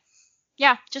 But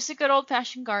yeah, just a good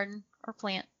old-fashioned garden or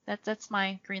plant. That's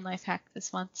my green life hack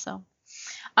this month. So,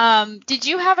 did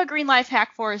you have a green life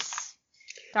hack for us,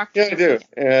 Dr. Yeah, I do.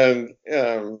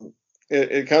 And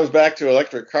it comes back to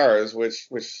electric cars, which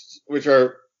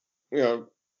are,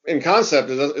 in concept,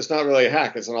 it's not really a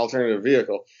hack. It's an alternative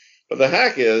vehicle. But the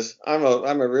hack is I'm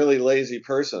a really lazy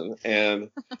person, and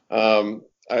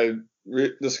I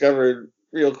discovered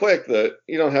real quick that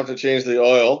you don't have to change the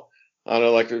oil on an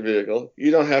electric vehicle.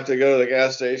 You don't have to go to the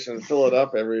gas station and fill it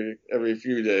up every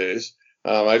few days.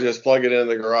 I just plug it in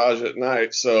the garage at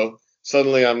night. So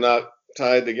suddenly I'm not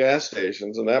tied to gas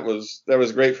stations, and that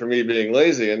was great for me being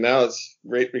lazy. And now it's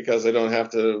great because I don't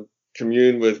have to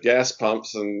commune with gas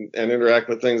pumps and interact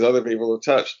with things other people have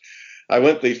touched. I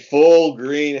went the full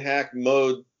green hack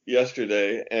mode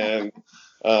yesterday, and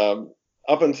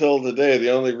up until today,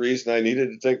 the only reason I needed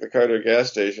to take the car to a gas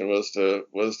station was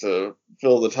to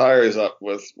fill the tires up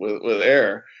with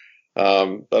air.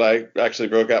 But I actually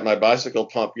broke out my bicycle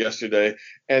pump yesterday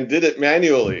and did it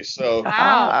manually. So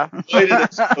avoided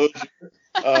exposure,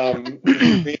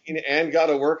 and got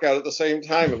a workout at the same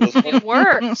time. It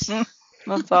worked.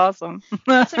 That's awesome.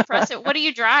 That's impressive. What do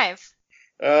you drive?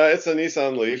 It's a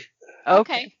Nissan Leaf.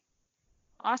 Okay.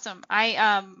 Awesome.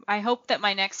 I hope that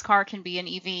my next car can be an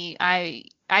EV.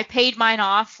 I paid mine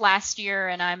off last year,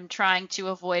 and I'm trying to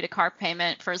avoid a car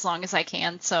payment for as long as I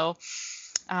can. So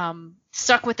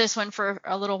stuck with this one for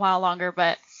a little while longer.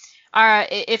 But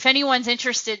if anyone's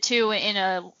interested too in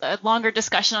a longer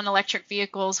discussion on electric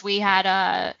vehicles, we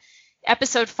had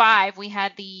episode 5. We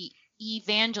had the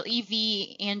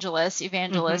evangelist,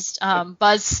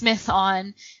 Buzz Smith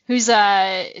on, who's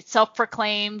a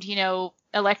self-proclaimed,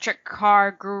 electric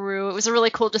car guru. It was a really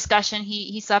cool discussion.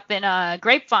 He's up in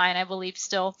Grapevine, I believe,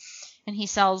 still, and he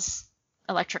sells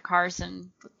electric cars, and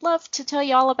would love to tell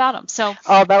you all about them. So,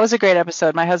 that was a great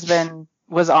episode. My husband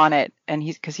was on it, and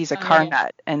he's a car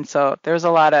nut, and so there's a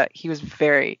lot of he's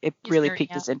really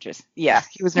piqued his interest. Yeah,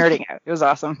 he was nerding out. It was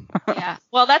awesome. Yeah,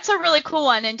 well, that's a really cool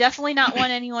one, and definitely not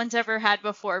one anyone's ever had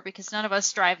before, because none of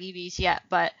us drive EVs yet.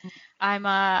 But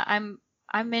I'm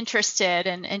interested,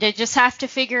 and I just have to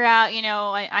figure out.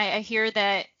 I hear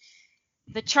that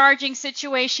the charging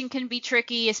situation can be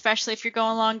tricky, especially if you're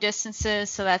going long distances.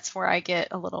 So that's where I get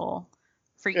a little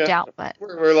freaked out. But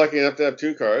we're lucky enough to have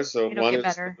 2 cars, so one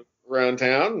is around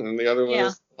town, and the other one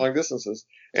is long distances.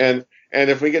 And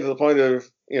if we get to the point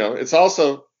of, it's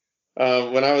also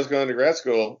when I was going to grad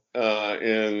school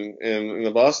in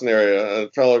the Boston area, a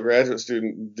fellow graduate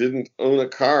student didn't own a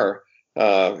car.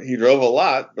 He drove a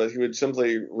lot, but he would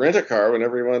simply rent a car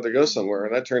whenever he wanted to go somewhere,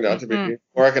 and that turned out to be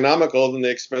more economical than the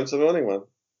expense of owning one.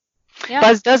 Yeah.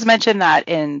 Buzz does mention that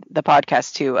in the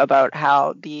podcast too, about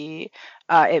how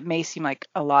it may seem like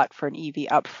a lot for an EV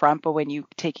up front, but when you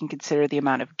take and consider the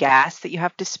amount of gas that you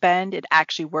have to spend, it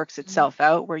actually works itself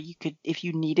out, where you could, if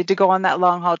you needed to go on that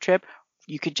long haul trip,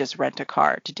 you could just rent a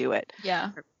car to do it.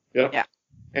 Yeah. Yeah.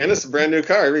 And it's a brand new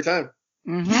car every time.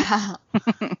 Yeah.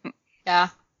 Yeah.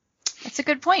 That's a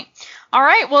good point. All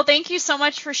right. Well, thank you so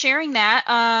much for sharing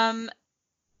that.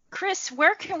 Chris,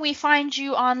 where can we find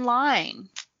you online?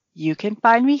 You can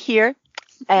find me here,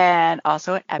 and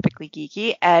also at Epically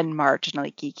Geeky and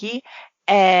Marginally Geeky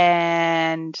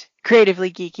and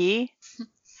Creatively Geeky,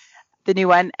 the new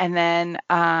one, and then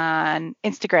on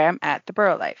Instagram at The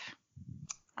Borough Life.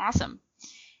 Awesome.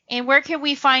 And where can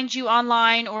we find you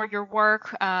online, or your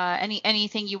work?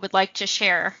 Anything you would like to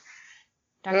share,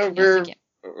 Dr.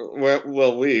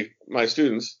 My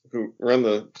students who run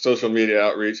the social media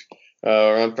outreach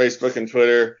are on Facebook and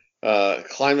Twitter.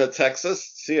 Climate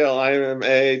Texas,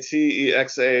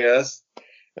 ClimaTexas,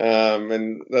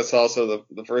 and that's also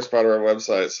the first part of our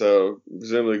website. So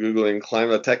presumably Googling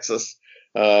Climate Texas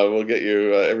will get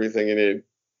you everything you need.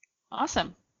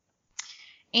 Awesome.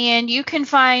 And you can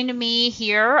find me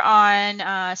here on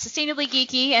Sustainably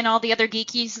Geeky and all the other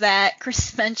geekies that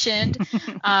Chris mentioned.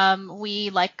 We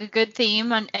like a good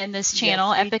theme in this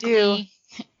channel, yes,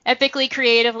 epically,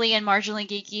 creatively, and marginally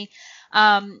geeky.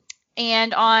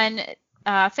 And on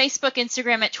Facebook,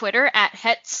 Instagram, and Twitter at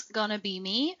Het's Gonna Be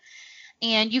Me.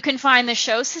 And you can find the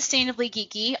show Sustainably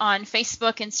Geeky on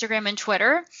Facebook, Instagram, and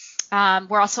Twitter.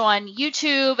 We're also on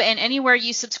YouTube and anywhere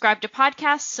you subscribe to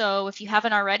podcasts. So if you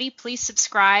haven't already, please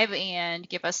subscribe and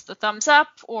give us the thumbs up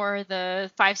or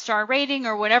the 5-star rating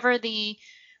or whatever the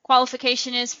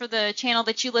qualification is for the channel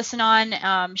that you listen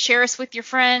on. Share us with your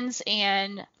friends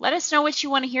and let us know what you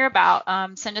want to hear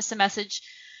about. Send us a message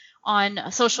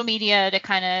on social media to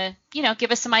kind of,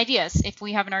 give us some ideas if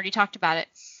we haven't already talked about it.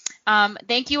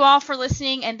 Thank you all for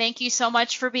listening, and thank you so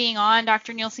much for being on,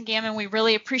 Dr. Nielsen Gammon. We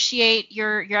really appreciate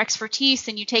your expertise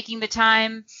and you taking the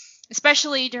time,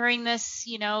 especially during this,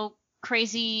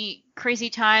 crazy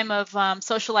time of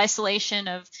social isolation,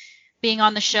 of being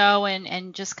on the show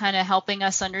and just kind of helping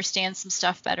us understand some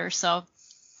stuff better. So,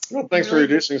 well, thanks for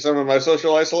reducing some of my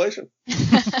social isolation.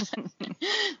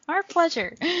 Our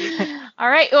pleasure. All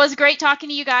right. It was great talking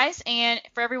to you guys. And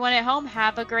for everyone at home,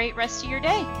 have a great rest of your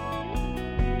day.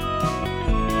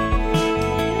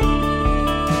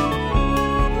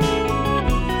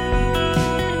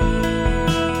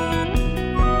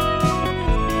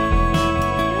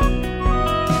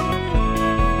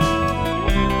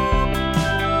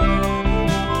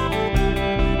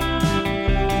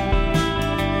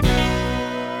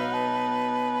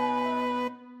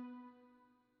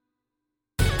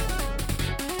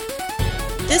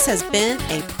 This has been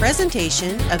a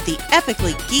presentation of the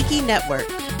Epically Geeky Network.